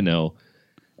much I know.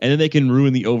 And then they can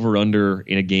ruin the over/under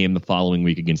in a game the following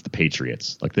week against the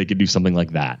Patriots. Like they could do something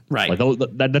like that. Right. Like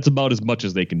that's about as much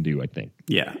as they can do, I think.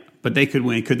 Yeah, but they could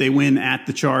win. Could they win at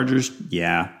the Chargers?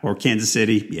 Yeah, or Kansas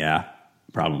City? Yeah,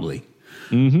 probably.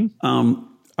 Mm-hmm. All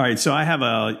right, so I have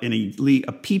in a league,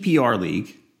 a PPR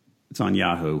league. It's on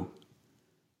Yahoo.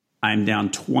 I'm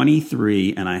down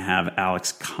 23, and I have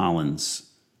Alex Collins.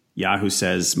 Yahoo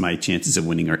says my chances of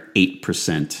winning are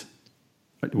 8%.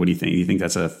 What do you think? Do you think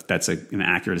that's an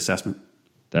accurate assessment?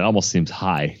 That almost seems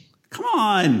high. Come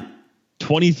on.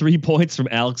 23 points from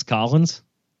Alex Collins?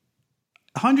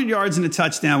 100 yards and a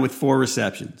touchdown with 4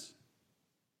 receptions.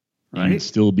 Right? You'd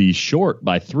still be short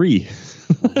by 3.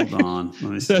 Hold on. Let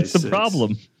me see. That's the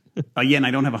problem. Yeah, and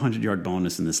I don't have a 100-yard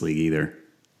bonus in this league either.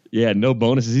 Yeah, no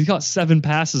bonuses. He's got 7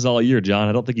 passes all year, John.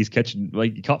 I don't think he's catching,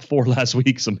 he caught 4 last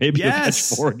week, so maybe he'll catch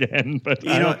 4 again. But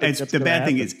the bad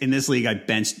thing is, in this league, I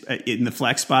benched, in the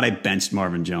flex spot, I benched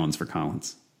Marvin Jones for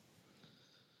Collins.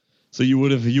 So you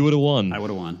would have won. I would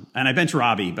have won. And I benched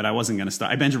Robbie, but I wasn't going to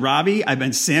start. I benched Robbie, I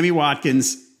benched Sammy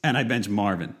Watkins, and I benched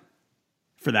Marvin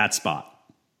for that spot.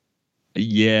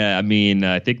 Yeah, I mean,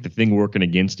 I think the thing working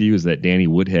against you is that Danny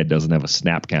Woodhead doesn't have a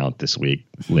snap count this week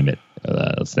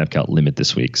snap count limit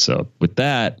this week. So with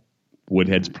that,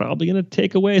 Woodhead's probably going to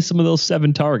take away some of those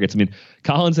 7 targets. I mean,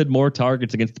 Collins had more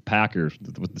targets against the Packers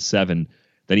with the 7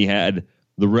 than he had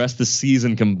the rest of the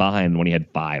season combined when he had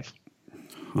 5.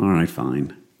 All right,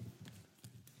 fine.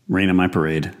 Rain on my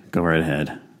parade. Go right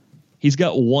ahead. He's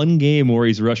got 1 game where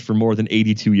he's rushed for more than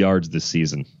 82 yards this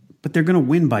season. But they're going to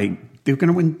win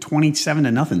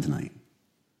 27-0 tonight.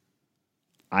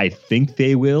 I think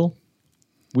they will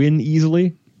win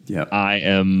easily. Yeah. I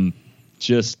am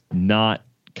just not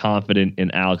confident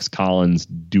in Alex Collins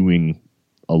doing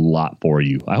a lot for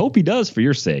you. I hope he does for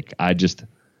your sake. I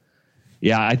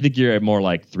think you're at more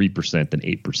like 3% than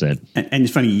 8%. And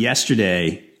it's funny,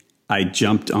 yesterday I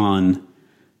jumped on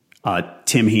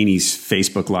Tim Heaney's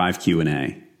Facebook Live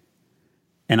Q&A,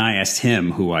 and I asked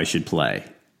him who I should play.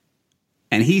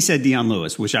 And he said Deion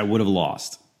Lewis, which I would have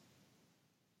lost.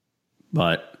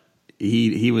 But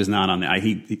he was not on the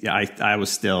I was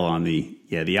still on the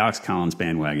Alex Collins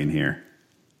bandwagon here.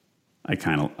 I'm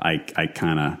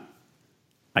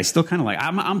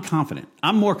confident.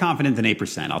 I'm more confident than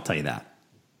 8%, I'll tell you that.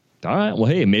 All right. Well,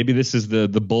 hey, maybe this is the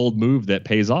bold move that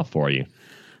pays off for you.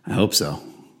 I hope so.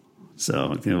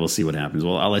 So we'll see what happens.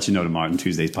 Well, I'll let you know tomorrow on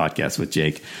Tuesday's podcast with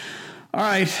Jake. All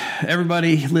right,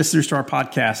 everybody, listeners to our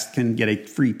podcast can get a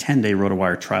free 10-day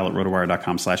RotoWire trial at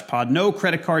rotowire.com/pod. No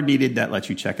credit card needed. That lets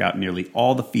you check out nearly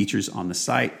all the features on the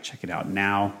site. Check it out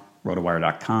now,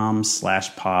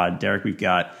 rotowire.com/pod. Derek, we've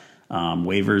got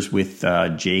waivers with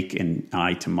Jake and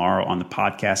I tomorrow on the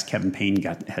podcast. Kevin Payne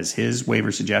has his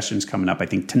waiver suggestions coming up, I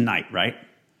think, tonight, right?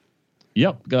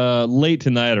 Yep, late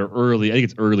tonight or early. I think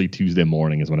it's early Tuesday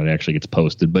morning is when it actually gets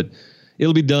posted, but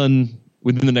it'll be done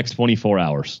within the next 24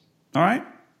 hours. All right.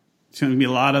 It's going to be a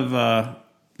lot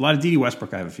of D.D.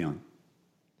 Westbrook, I have a feeling.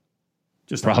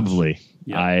 Just probably.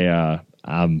 Yeah.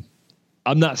 I'm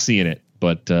not seeing it,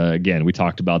 but again, we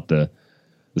talked about the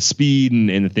speed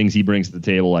and the things he brings to the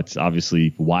table. That's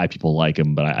obviously why people like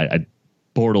him, but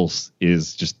Bortles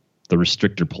is just the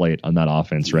restrictor plate on that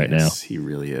offense right now. He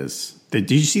really is.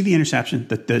 Did you see the interception,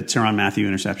 the Tyrann Mathieu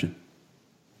interception?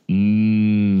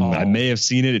 I may have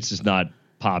seen it. It's just not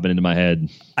popping into my head.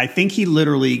 I think he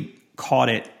literally caught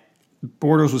it.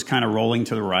 Bortles was kind of rolling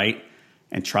to the right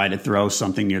and tried to throw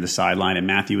something near the sideline, and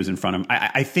Mathieu was in front of him.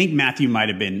 I think Mathieu might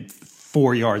have been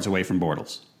 4 yards away from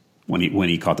Bortles when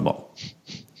he caught the ball.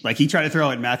 Like, he tried to throw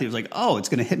it, and Mathieu was like, oh, it's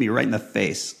going to hit me right in the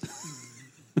face.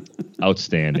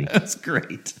 Outstanding. That's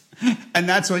great. And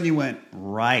that's when you went,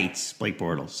 right, Blake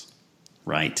Bortles.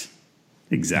 Right.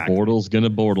 Exactly. Bortles going to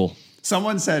Bortle.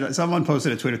 Someone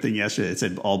posted a Twitter thing yesterday that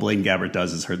said all Blaine Gabbert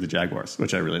does is hurt the Jaguars,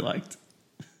 which I really liked.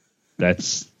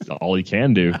 That's all he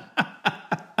can do.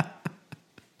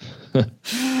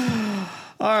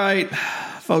 All right,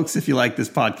 folks, if you like this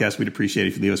podcast, we'd appreciate it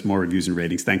if you leave us more reviews and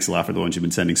ratings. Thanks a lot for the ones you've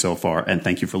been sending so far. And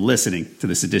thank you for listening to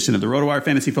this edition of the RotoWire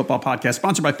Fantasy Football Podcast,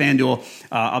 sponsored by FanDuel.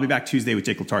 I'll be back Tuesday with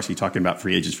Jake Latarski talking about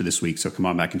free agents for this week. So come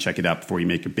on back and check it out before you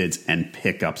make your bids and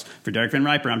pickups. For Derek Van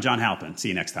Riper, I'm John Halpin. See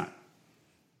you next time.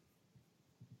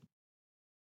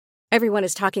 Everyone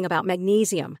is talking about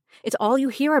magnesium. It's all you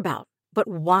hear about. But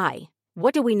why?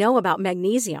 What do we know about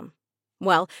magnesium?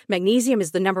 Well, magnesium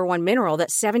is the #1 mineral that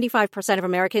 75% of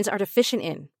Americans are deficient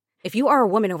in. If you are a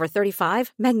woman over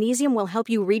 35, magnesium will help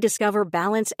you rediscover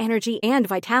balance, energy, and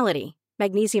vitality.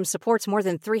 Magnesium supports more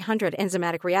than 300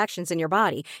 enzymatic reactions in your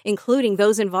body, including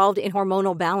those involved in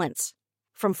hormonal balance.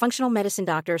 From functional medicine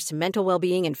doctors to mental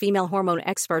well-being and female hormone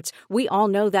experts, we all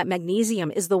know that magnesium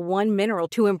is the one mineral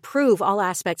to improve all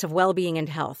aspects of well-being and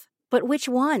health. But which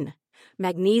one?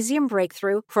 Magnesium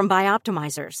Breakthrough from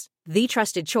Bioptimizers, the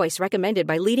trusted choice recommended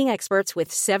by leading experts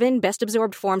with 7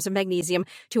 best-absorbed forms of magnesium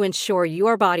to ensure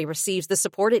your body receives the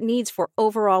support it needs for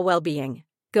overall well-being.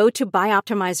 Go to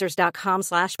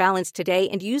bioptimizers.com/balance today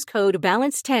and use code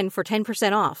BALANCE10 for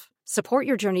 10% off. Support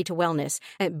your journey to wellness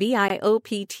at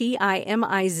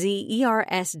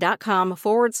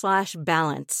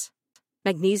bioptimizers.com/balance.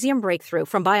 Magnesium Breakthrough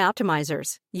from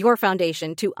Bioptimizers, your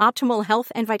foundation to optimal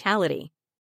health and vitality.